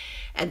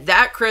 And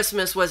that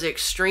Christmas was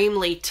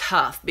extremely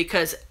tough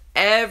because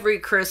every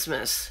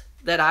Christmas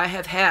that I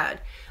have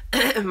had,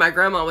 my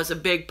grandma was a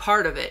big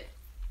part of it.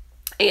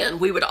 And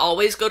we would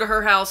always go to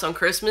her house on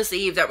Christmas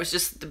Eve. That was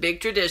just the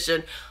big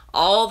tradition.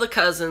 All the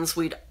cousins,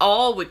 would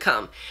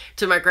come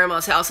to my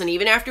grandma's house. And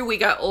even after we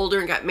got older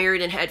and got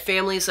married and had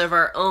families of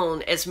our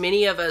own, as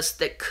many of us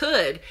that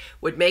could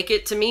would make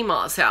it to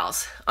Meemaw's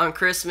house on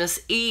Christmas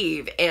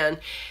Eve. And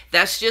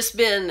that's just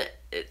been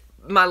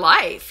my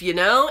life, you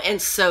know?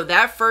 And so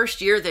that first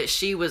year that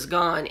she was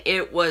gone,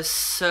 it was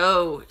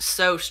so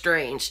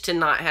strange to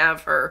not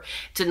have her,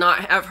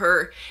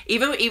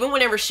 even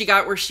whenever she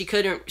got where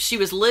she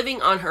was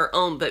living on her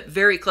own, but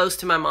very close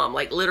to my mom,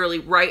 like literally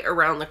right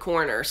around the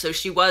corner. So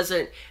she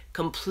wasn't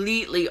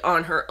completely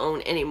on her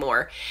own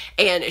anymore.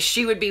 And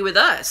she would be with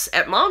us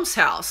at mom's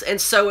house.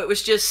 And so it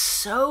was just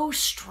so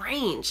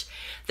strange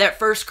that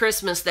first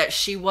Christmas that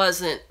she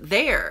wasn't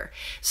there.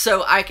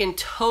 So I can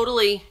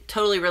totally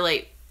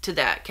relate to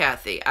that,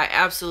 Kathy. I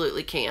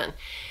absolutely can.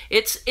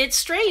 It's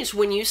strange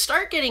when you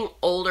start getting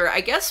older.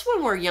 I guess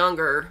when we're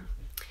younger,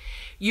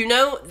 you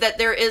know that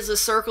there is a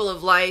circle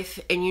of life,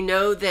 and you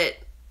know that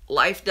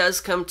life does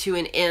come to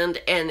an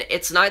end, and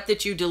it's not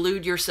that you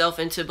delude yourself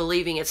into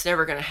believing it's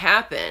never going to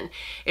happen.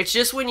 It's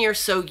just when you're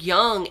so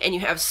young and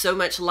you have so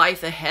much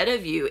life ahead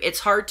of you,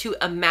 it's hard to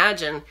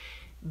imagine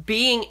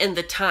being in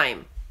the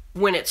time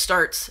when it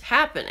starts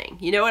happening.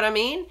 You know what I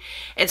mean?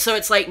 And so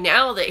it's like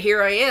now that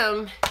here I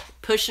am,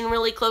 pushing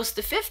really close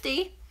to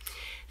 50,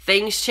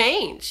 things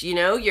change. You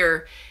know,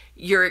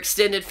 your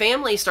extended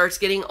family starts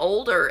getting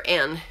older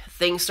and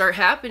things start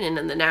happening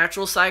and the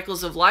natural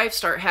cycles of life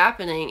start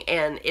happening,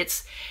 and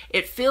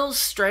it feels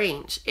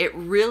strange. It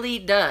really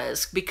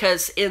does,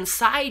 because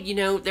inside, you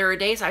know, there are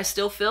days I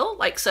still feel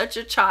like such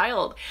a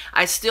child.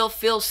 I still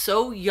feel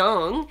so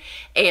young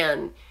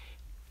and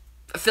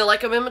I feel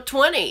like I'm in my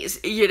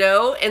 20s, you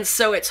know? And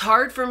so it's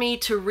hard for me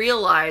to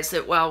realize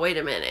that, well, wait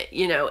a minute,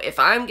 you know, if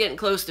I'm getting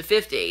close to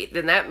 50,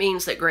 then that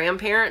means that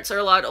grandparents are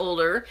a lot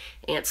older,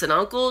 aunts and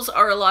uncles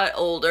are a lot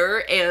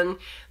older, and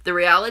the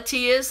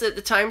reality is that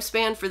the time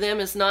span for them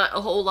is not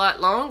a whole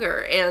lot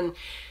longer. And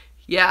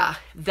yeah,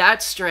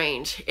 that's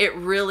strange. It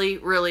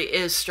really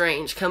is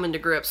strange coming to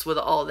grips with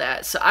all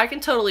that. So I can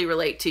totally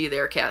relate to you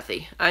there,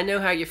 Kathy. I know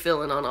how you're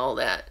feeling on all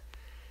that.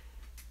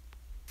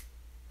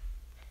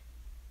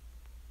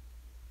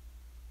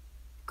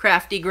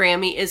 Crafty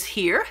Grammy is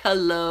here.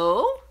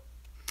 Hello.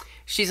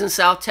 She's in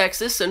South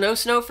Texas, so no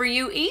snow for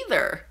you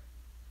either.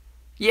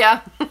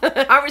 Yeah,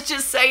 I was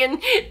just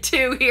saying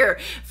too here.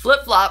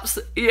 Flip-flops.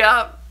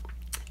 Yeah,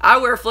 I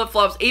wear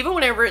flip-flops even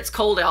whenever it's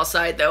cold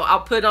outside, though.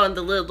 I'll put on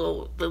the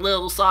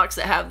little socks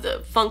that have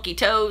the funky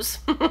toes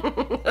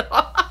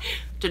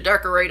to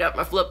decorate up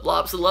my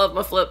flip-flops. I love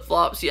my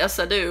flip-flops. Yes,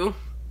 I do.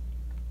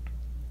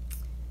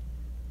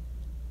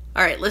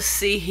 All right, let's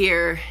see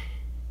here.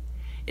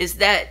 Is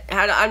that,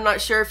 I'm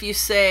not sure if you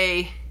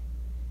say,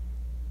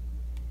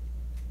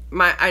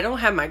 I don't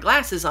have my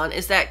glasses on.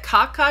 Is that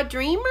Kaka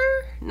Dreamer?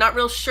 Not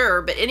real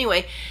sure, but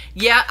anyway,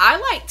 yeah, I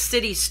like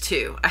cities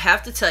too. I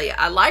have to tell you,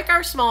 I like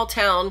our small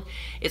town.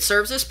 It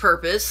serves its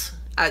purpose.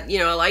 I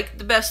like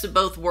the best of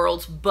both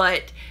worlds,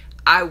 but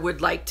I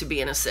would like to be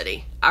in a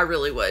city. I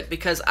really would,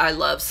 because I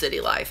love city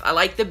life. I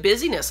like the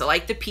busyness. I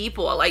like the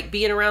people. I like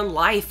being around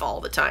life all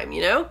the time,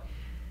 you know?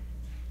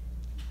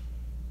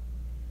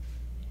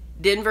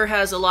 Denver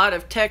has a lot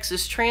of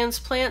Texas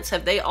transplants.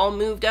 Have they all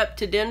moved up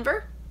to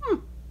Denver?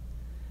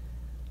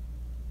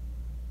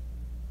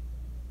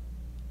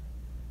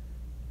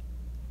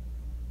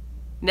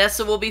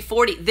 Nessa will be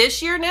 40.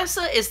 This year,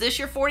 Nessa? Is this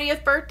your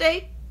 40th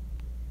birthday?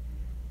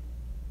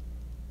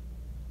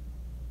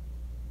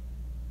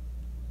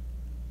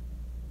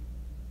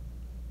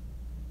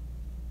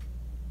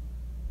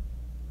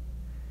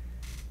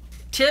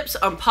 Tips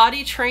on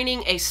potty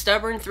training a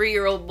stubborn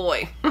 3-year-old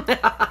boy.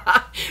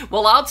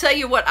 Well, I'll tell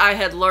you what I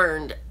had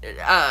learned,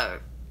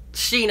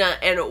 Sheena,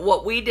 and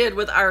what we did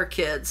with our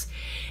kids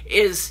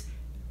is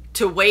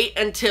to wait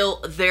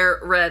until they're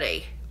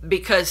ready.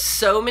 because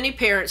so many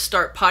parents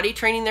start potty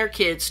training their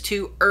kids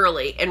too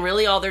early, and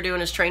really all they're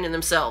doing is training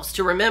themselves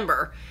to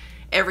remember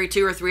every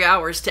 2 or 3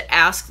 hours to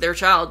ask their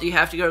child, do you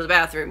have to go to the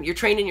bathroom? You're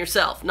training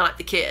yourself, not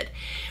the kid.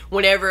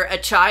 Whenever a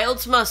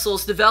child's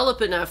muscles develop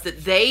enough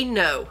that they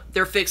know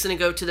they're fixing to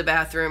go to the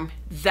bathroom,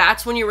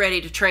 that's when you're ready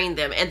to train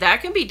them. And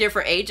that can be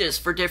different ages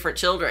for different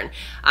children.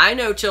 I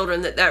know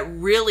children that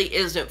really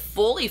isn't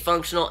fully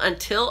functional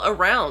until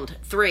around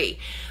 3.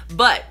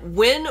 But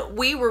when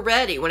we were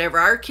ready, whenever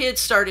our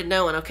kids started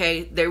knowing,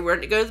 okay, they were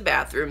to go to the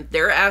bathroom,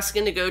 they're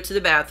asking to go to the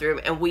bathroom,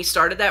 and we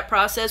started that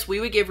process, we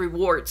would give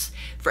rewards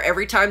for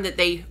every time that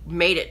they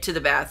made it to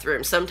the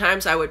bathroom.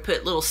 Sometimes I would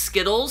put little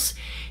Skittles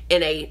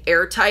in a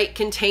airtight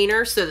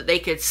container so that they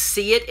could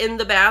see it in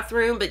the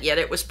bathroom, but yet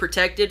it was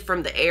protected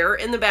from the air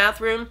in the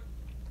bathroom.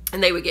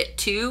 And they would get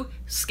 2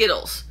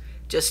 Skittles,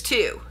 just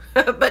 2.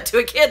 But to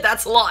a kid,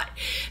 that's a lot.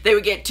 They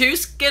would get 2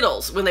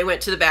 Skittles when they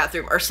went to the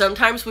bathroom. Or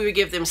sometimes we would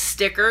give them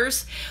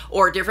stickers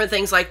or different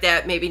things like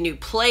that, maybe new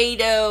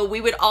Play-Doh.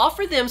 We would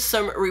offer them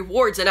some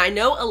rewards. And I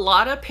know a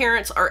lot of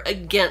parents are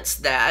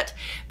against that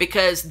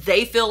because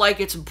they feel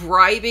like it's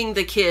bribing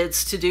the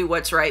kids to do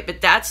what's right.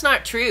 But that's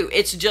not true.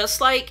 It's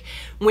just like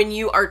when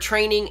you are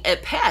training a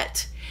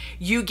pet.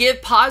 You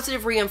give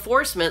positive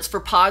reinforcements for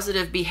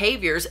positive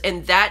behaviors,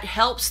 and that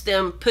helps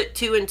them put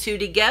 2 and 2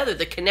 together,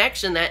 the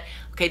connection that,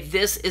 okay,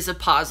 this is a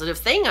positive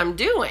thing I'm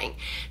doing.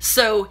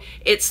 So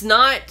it's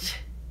not,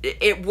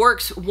 it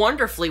works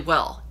wonderfully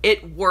well.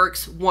 It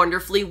works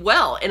wonderfully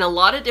well in a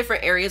lot of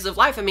different areas of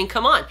life. I mean,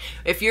 come on.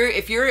 If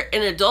you're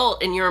an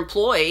adult and you're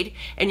employed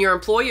and your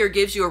employer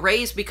gives you a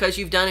raise because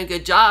you've done a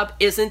good job,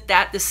 isn't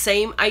that the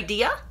same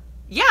idea?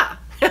 Yeah.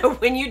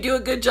 When you do a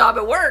good job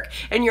at work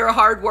and you're a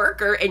hard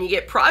worker and you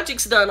get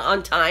projects done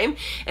on time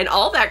and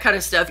all that kind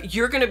of stuff,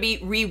 you're going to be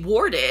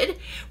rewarded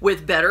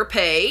with better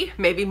pay,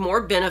 maybe more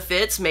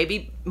benefits,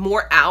 maybe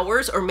more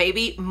hours, or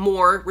maybe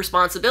more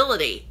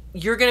responsibility.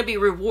 You're going to be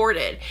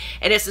rewarded.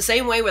 And it's the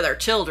same way with our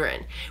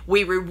children.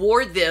 We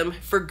reward them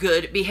for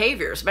good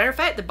behaviors. As a matter of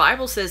fact, the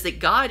Bible says that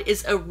God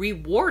is a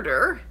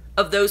rewarder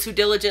of those who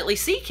diligently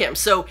seek him.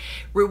 So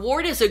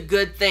reward is a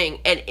good thing,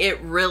 and it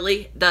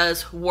really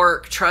does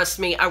work. Trust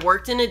me. I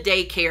worked in a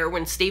daycare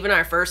when Steve and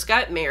I first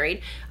got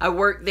married. I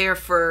worked there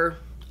for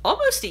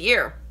almost a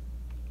year,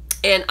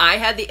 and I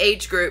had the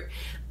age group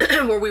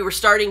where we were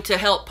starting to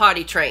help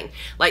potty train.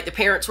 Like the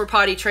parents were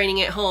potty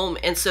training at home,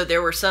 and so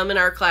there were some in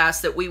our class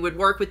that we would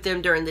work with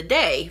them during the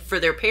day for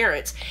their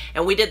parents,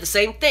 and we did the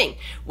same thing.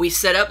 We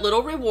set up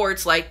little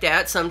rewards like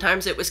that.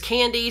 Sometimes it was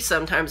candy,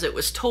 sometimes it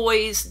was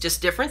toys,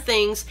 just different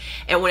things.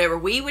 And whenever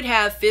we would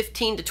have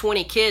 15 to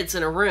 20 kids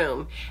in a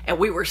room and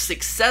we were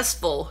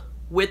successful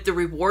with the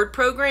reward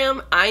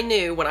program, I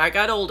knew when I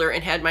got older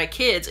and had my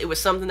kids, it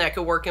was something that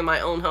could work in my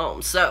own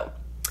home. So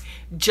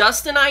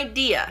just an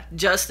idea,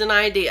 just an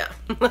idea.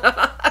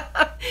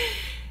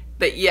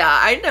 But yeah,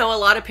 I know a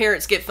lot of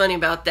parents get funny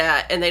about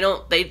that, and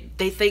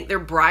they think they're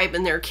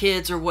bribing their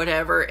kids or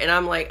whatever, and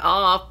I'm like,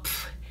 oh,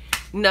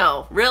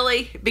 no,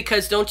 really?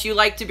 Because don't you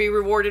like to be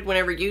rewarded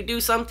whenever you do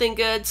something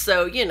good?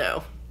 So, you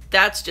know,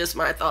 that's just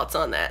my thoughts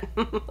on that.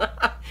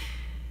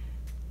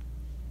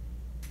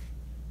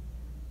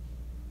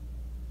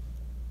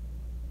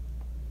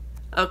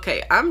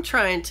 Okay, I'm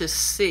trying to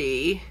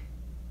see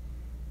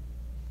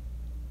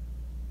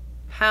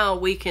how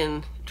we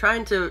can,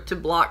 trying to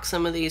block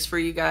some of these for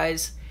you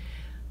guys.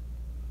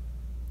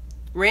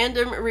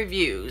 Random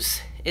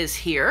reviews is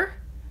here.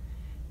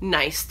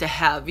 Nice to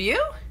have you.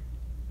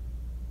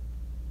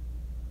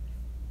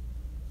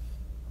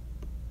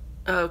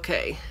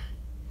 Okay,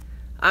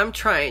 I'm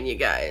trying, you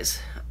guys.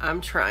 I'm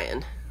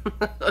trying.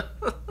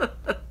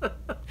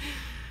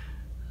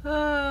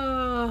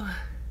 Oh.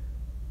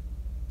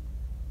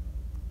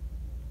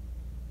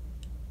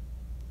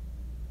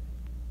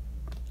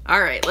 All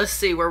right, let's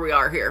see where we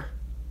are here.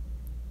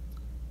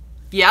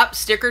 Yep,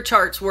 sticker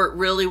charts work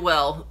really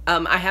well.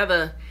 I have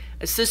a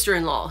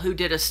sister-in-law who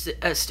did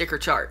a sticker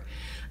chart.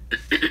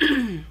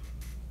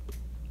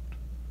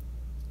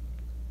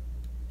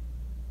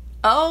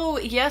 Oh,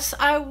 yes,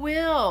 I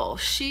will.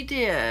 She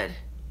did.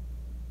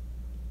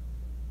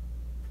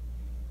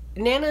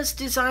 Nana's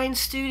Design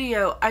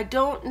Studio. I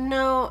don't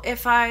know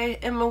if I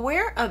am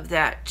aware of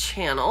that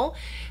channel.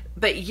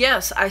 But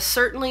yes, I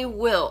certainly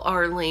will,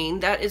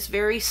 Arlene. That is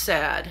very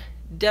sad.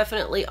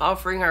 Definitely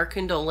offering our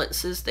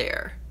condolences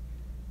there.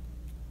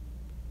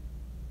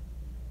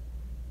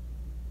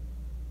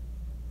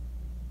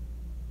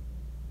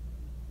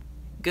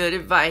 Good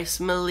advice,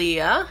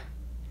 Malia.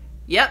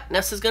 Yep,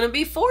 Nessa's going to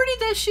be 40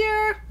 this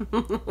year.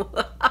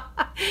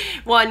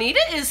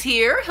 Juanita is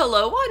here.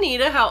 Hello,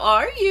 Juanita. How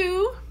are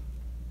you?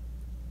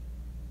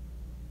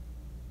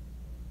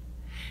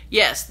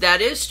 Yes,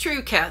 that is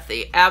true,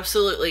 Kathy.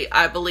 Absolutely.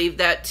 I believe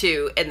that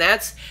too. And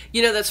that's,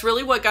 you know, that's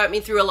really what got me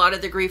through a lot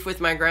of the grief with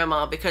my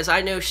grandma, because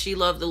I know she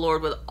loved the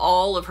Lord with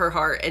all of her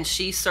heart and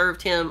she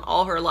served him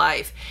all her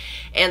life.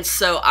 And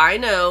so I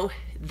know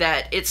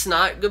that it's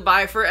not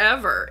goodbye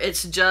forever.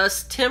 It's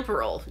just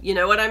temporal. You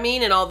know what I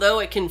mean? And although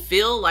it can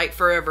feel like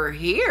forever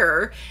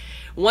here,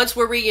 once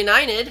we're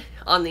reunited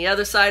on the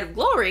other side of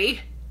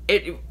glory,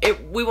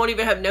 we won't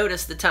even have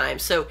noticed the time.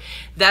 So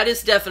that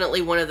is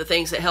definitely one of the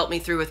things that helped me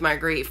through with my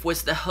grief,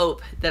 was the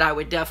hope that I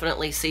would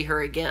definitely see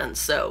her again.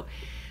 So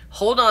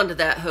hold on to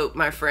that hope,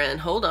 my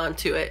friend. Hold on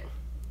to it.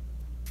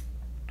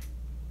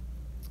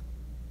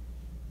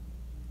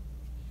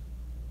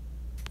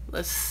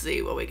 Let's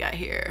see what we got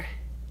here.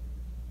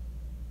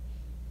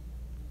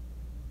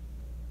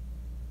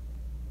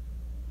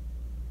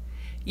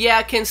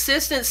 Yeah,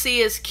 consistency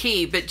is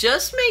key, but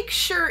just make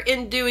sure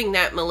in doing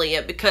that,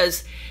 Malia,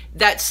 because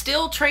that's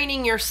still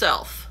training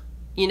yourself.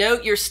 You know,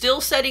 you're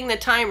still setting the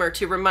timer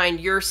to remind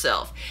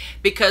yourself,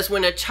 because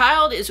when a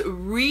child is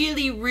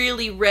really,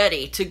 really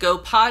ready to go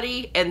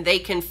potty and they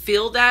can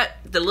feel that,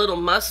 the little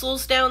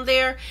muscles down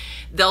there,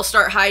 they'll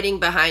start hiding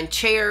behind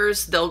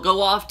chairs, they'll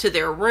go off to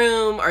their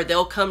room, or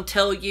they'll come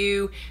tell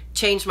you,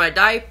 change my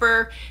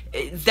diaper.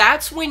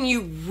 That's when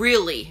you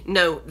really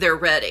know they're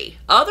ready.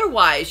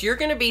 Otherwise, you're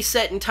going to be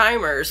setting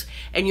timers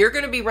and you're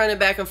going to be running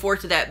back and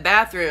forth to that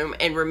bathroom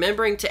and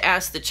remembering to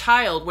ask the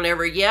child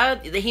whenever,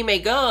 yeah, he may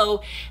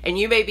go, and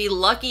you may be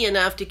lucky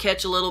enough to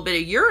catch a little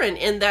bit of urine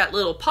in that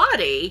little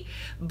potty,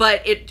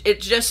 but it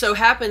just so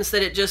happens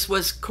that it just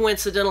was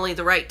coincidentally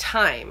the right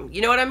time. You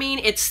know what I mean?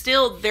 It's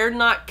still, they're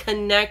not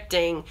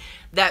connecting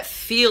that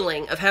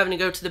feeling of having to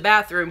go to the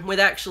bathroom with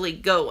actually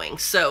going.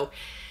 So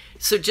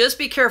just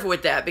be careful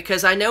with that,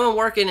 because I know in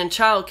working in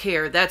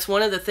childcare, that's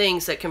one of the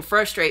things that can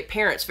frustrate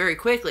parents very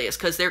quickly, is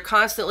because they're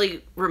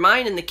constantly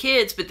reminding the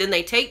kids, but then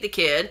they take the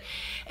kid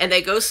and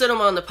they go sit them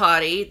on the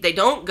potty, they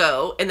don't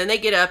go, and then they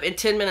get up and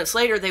 10 minutes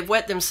later they've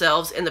wet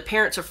themselves and the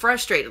parents are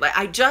frustrated. Like,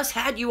 I just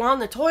had you on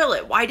the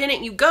toilet. Why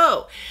didn't you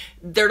go?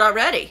 They're not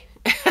ready.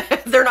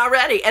 They're not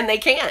ready, and they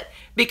can't,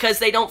 because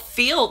they don't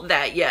feel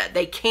that yet.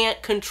 They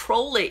can't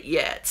control it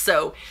yet.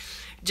 So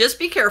just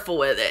be careful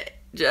with it.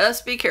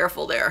 Just be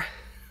careful there.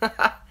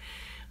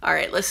 All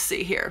right, let's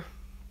see here.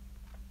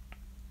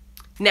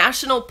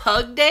 National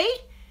Pug Day?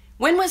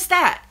 When was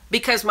that?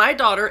 Because my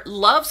daughter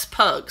loves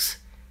pugs.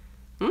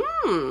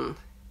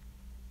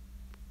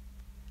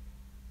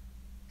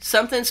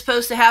 Something's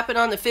supposed to happen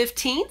on the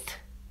 15th?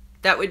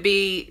 That would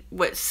be,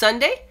 what,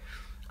 Sunday?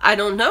 I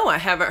don't know. I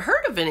haven't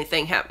heard of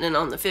anything happening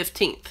on the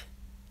 15th.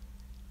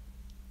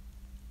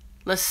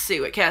 Let's see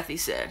what Kathy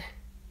said.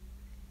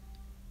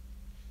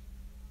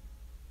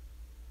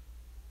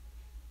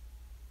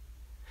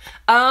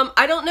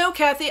 I don't know,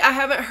 Kathy. I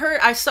haven't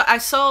heard. I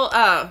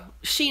saw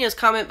Sheena's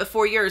comment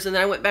before yours, and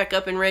then I went back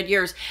up and read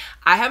yours.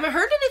 I haven't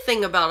heard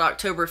anything about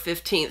October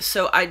 15th,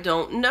 so I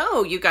don't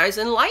know. You guys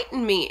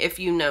enlighten me if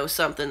you know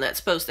something that's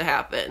supposed to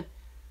happen.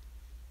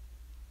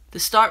 The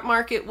stock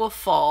market will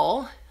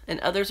fall, and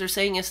others are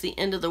saying it's the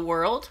end of the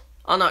world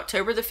on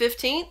October the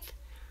 15th.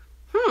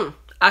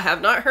 I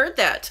have not heard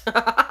that.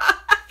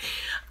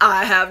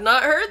 I have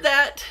not heard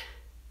that.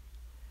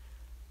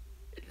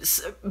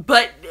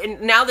 But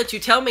now that you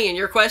tell me, and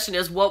your question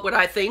is, what would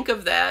I think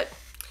of that?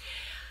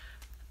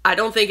 I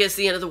don't think it's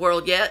the end of the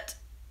world yet.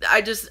 I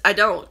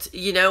don't.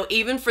 You know,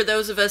 even for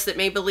those of us that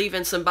may believe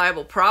in some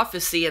Bible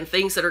prophecy and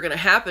things that are going to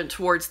happen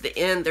towards the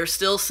end, there's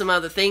still some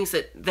other things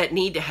that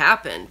need to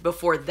happen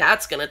before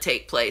that's going to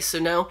take place. So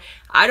no,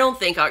 I don't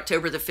think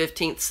October the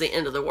 15th is the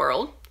end of the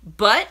world.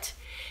 But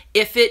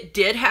if it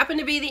did happen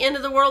to be the end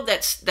of the world,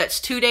 that's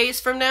 2 days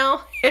from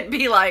now, it'd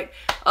be like,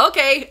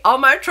 okay, all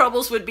my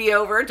troubles would be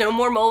over. No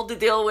more mold to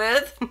deal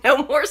with.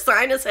 No more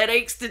sinus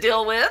headaches to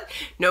deal with.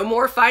 No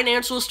more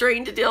financial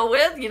strain to deal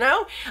with, you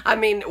know? I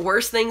mean,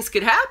 worse things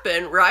could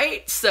happen,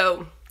 right?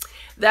 So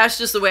that's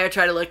just the way I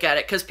try to look at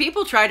it, because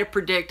people try to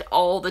predict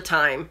all the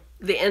time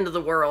the end of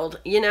the world,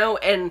 you know,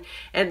 and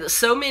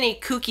so many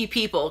kooky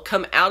people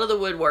come out of the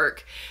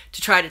woodwork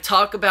to try to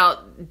talk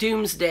about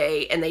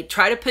doomsday, and they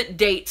try to put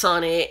dates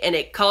on it, and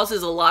it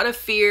causes a lot of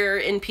fear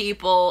in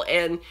people.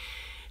 And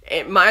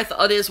my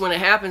thought is, when it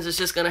happens, it's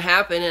just going to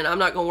happen, and I'm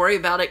not going to worry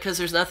about it because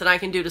there's nothing I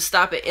can do to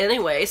stop it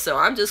anyway. So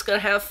I'm just going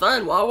to have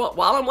fun while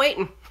I'm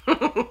waiting.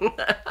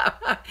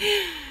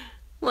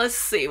 Let's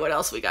see what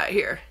else we got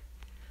here.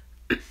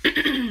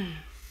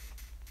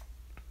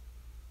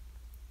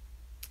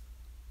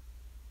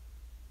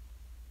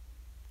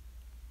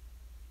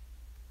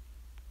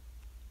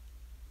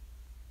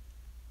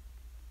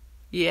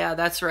 Yeah,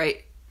 that's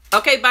right.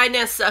 Okay, bye,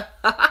 Nessa.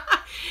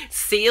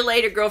 See you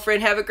later,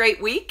 girlfriend. Have a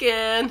great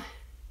weekend.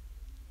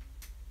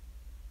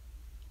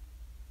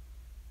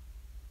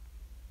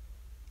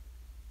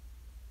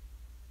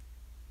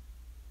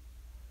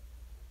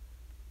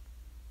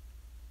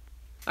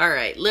 All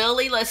right,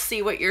 Lily, let's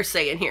see what you're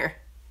saying here.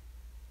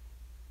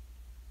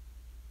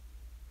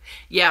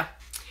 Yeah,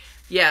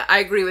 I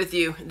agree with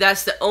you.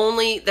 That's the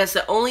only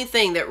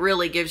thing that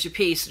really gives you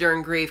peace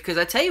during grief. Because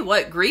I tell you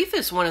what, grief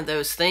is one of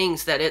those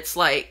things that it's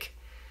like,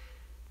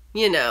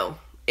 you know,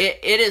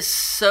 it is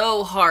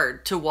so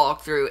hard to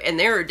walk through. And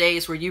there are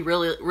days where you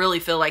really,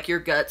 really feel like your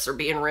guts are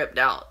being ripped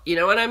out. You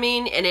know what I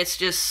mean? And it's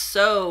just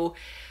so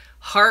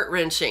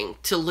heart-wrenching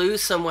to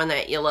lose someone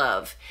that you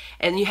love.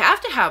 And you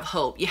have to have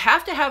hope. You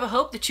have to have a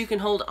hope that you can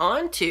hold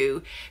on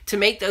to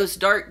make those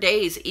dark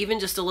days even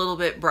just a little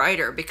bit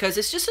brighter, because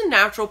it's just a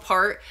natural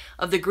part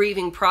of the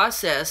grieving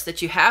process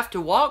that you have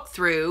to walk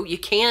through. You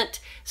can't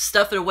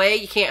stuff it away.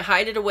 You can't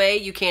hide it away.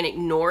 You can't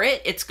ignore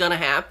it. It's going to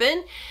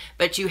happen.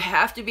 But you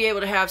have to be able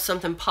to have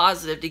something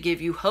positive to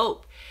give you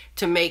hope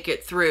to make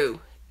it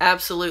through.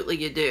 Absolutely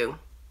you do.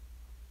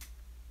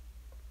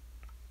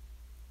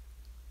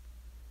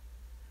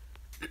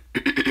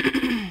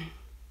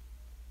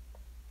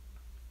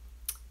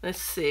 Let's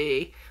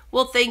see.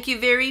 Well, thank you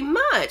very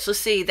much. Let's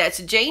see. That's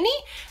Janie.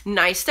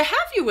 Nice to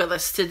have you with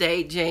us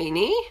today,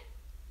 Janie.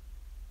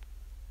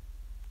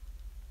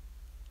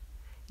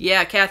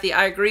 Yeah, Kathy,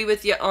 I agree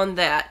with you on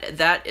that.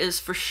 That is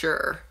for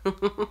sure.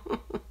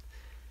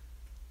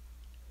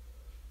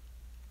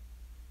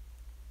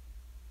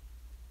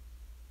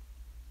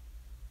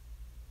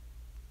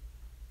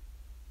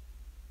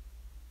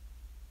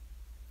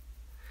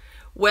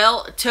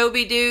 Well,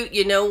 Toby Doo,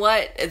 you know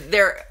what?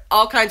 There,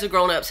 all kinds of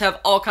grown-ups have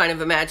all kind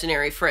of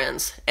imaginary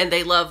friends, and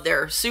they love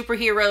their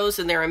superheroes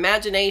and their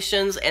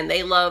imaginations, and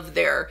they love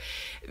their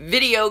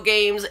video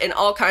games and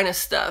all kind of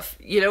stuff.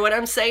 You know what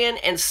I'm saying?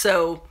 And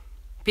so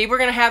people are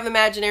going to have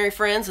imaginary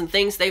friends and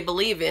things they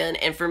believe in.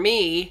 And for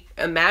me,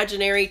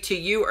 imaginary to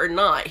you or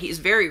not, he's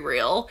very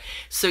real.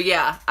 So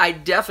yeah, I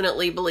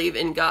definitely believe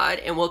in God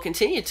and will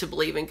continue to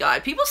believe in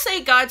God. People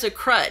say God's a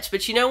crutch,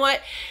 but you know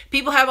what?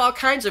 People have all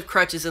kinds of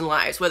crutches in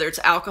lives, whether it's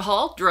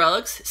alcohol,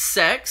 drugs,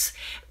 sex,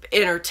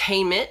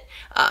 entertainment,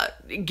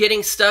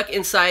 getting stuck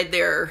inside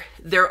their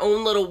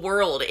own little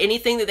world,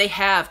 anything that they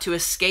have to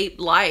escape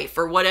life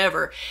or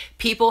whatever.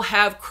 People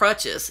have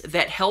crutches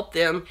that help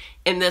them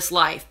in this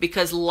life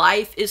because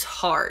life is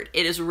hard.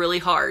 It is really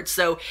hard.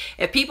 So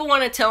if people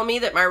want to tell me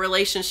that my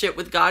relationship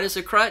with God is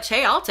a crutch,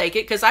 hey, I'll take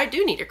it, because I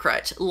do need a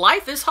crutch.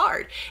 Life is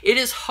hard. It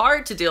is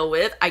hard to deal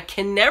with. I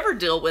can never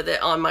deal with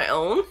it on my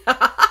own.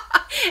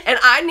 And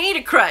I need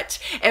a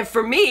crutch. And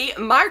for me,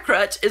 my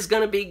crutch is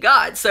going to be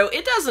God. So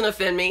it doesn't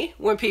offend me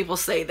when people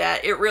say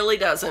that. It really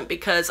doesn't,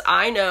 because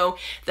I know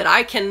that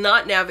I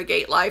cannot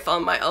navigate life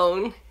on my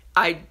own.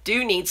 I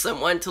do need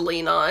someone to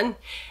lean on.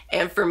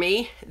 And for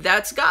me,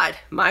 that's God.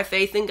 My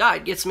faith in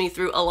God gets me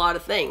through a lot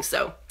of things.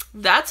 So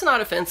that's not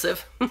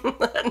offensive.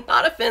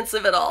 Not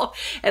offensive at all.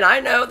 And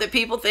I know that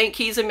people think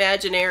he's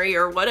imaginary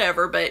or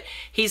whatever, but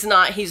he's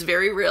not. He's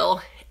very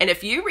real. And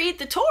if you read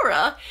the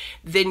Torah,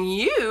 then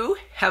you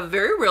have a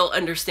very real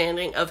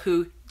understanding of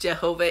who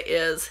Jehovah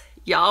is.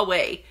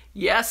 Yahweh.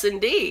 Yes,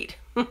 indeed.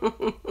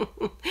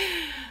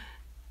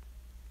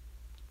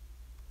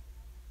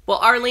 Well,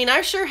 Arlene,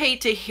 I sure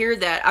hate to hear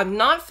that. I'm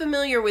not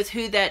familiar with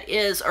who that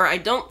is, or I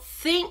don't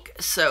think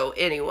so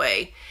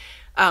anyway.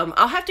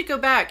 I'll have to go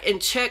back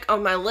and check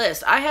on my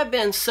list. I have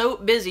been so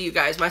busy, you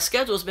guys. My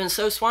schedule's been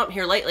so swamped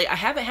here lately. I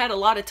haven't had a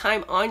lot of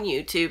time on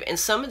YouTube, and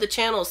some of the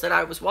channels that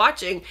I was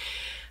watching,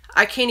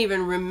 I can't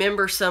even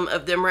remember some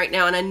of them right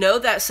now. And I know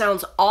that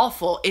sounds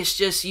awful. It's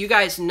just, you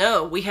guys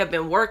know, we have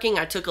been working.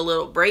 I took a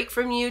little break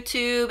from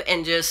YouTube,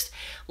 and just,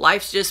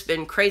 life's just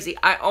been crazy.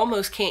 I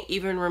almost can't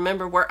even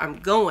remember where I'm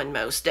going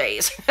most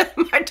days.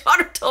 My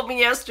daughter told me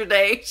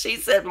yesterday, she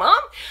said, Mom,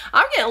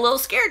 I'm getting a little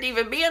scared to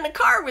even be in the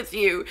car with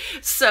you.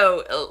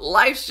 So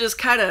life's just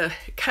kind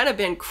of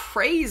been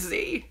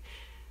crazy.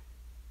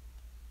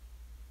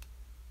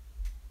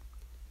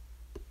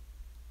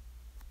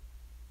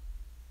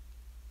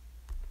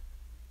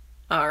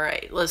 All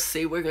right, let's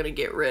see. We're going to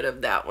get rid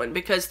of that one,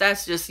 because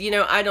that's just, you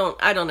know, I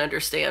don't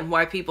understand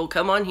why people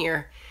come on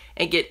here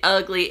and get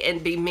ugly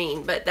and be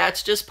mean, but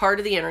that's just part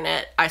of the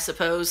internet, I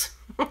suppose.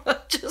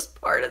 Just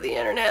part of the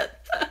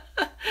internet.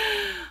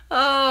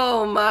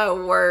 Oh, my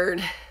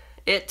word.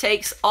 It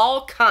takes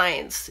all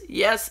kinds.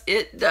 Yes,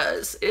 it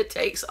does. It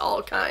takes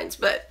all kinds,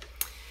 but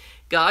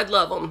God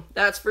love them.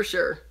 That's for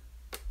sure.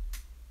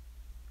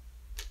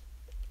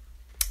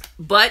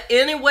 But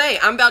anyway,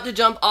 I'm about to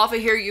jump off of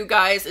here, you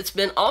guys. It's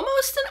been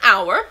almost an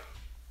hour,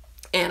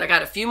 and I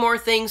got a few more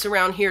things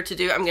around here to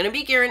do. I'm going to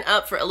be gearing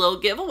up for a little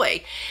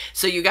giveaway,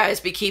 so you guys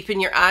be keeping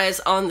your eyes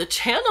on the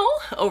channel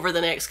over the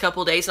next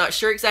couple days. Not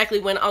sure exactly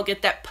when I'll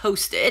get that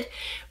posted,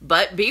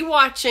 but be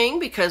watching,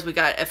 because we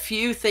got a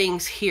few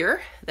things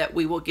here that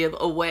we will give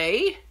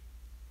away.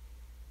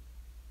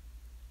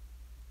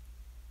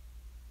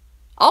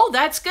 Oh,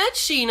 that's good,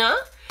 Sheena.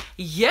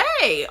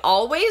 Yay!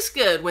 Always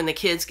good when the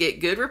kids get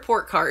good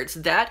report cards.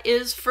 That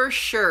is for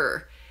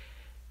sure.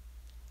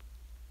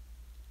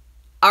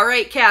 All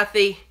right,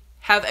 Kathy.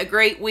 Have a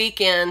great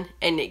weekend,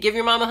 and give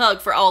your mom a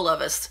hug for all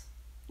of us.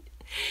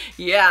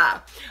 Yeah.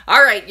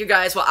 All right, you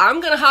guys. Well,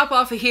 I'm going to hop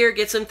off of here,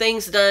 get some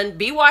things done.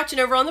 Be watching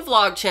over on the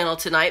vlog channel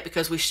tonight,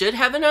 because we should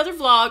have another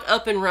vlog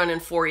up and running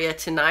for you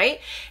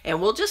tonight.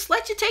 And we'll just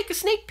let you take a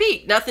sneak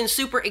peek. Nothing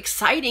super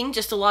exciting,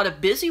 just a lot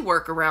of busy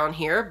work around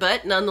here.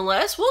 But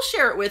nonetheless, we'll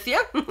share it with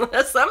you.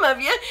 Some of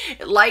you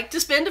like to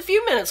spend a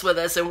few minutes with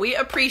us, and we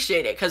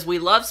appreciate it, because we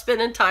love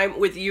spending time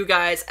with you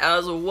guys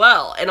as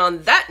well. And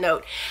on that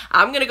note,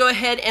 I'm going to go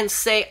ahead and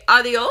say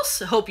adios.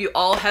 Hope you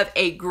all have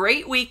a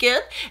great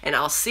weekend, and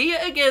I'll see you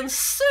again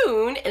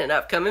soon in an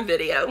upcoming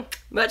video.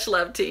 Much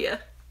love to you.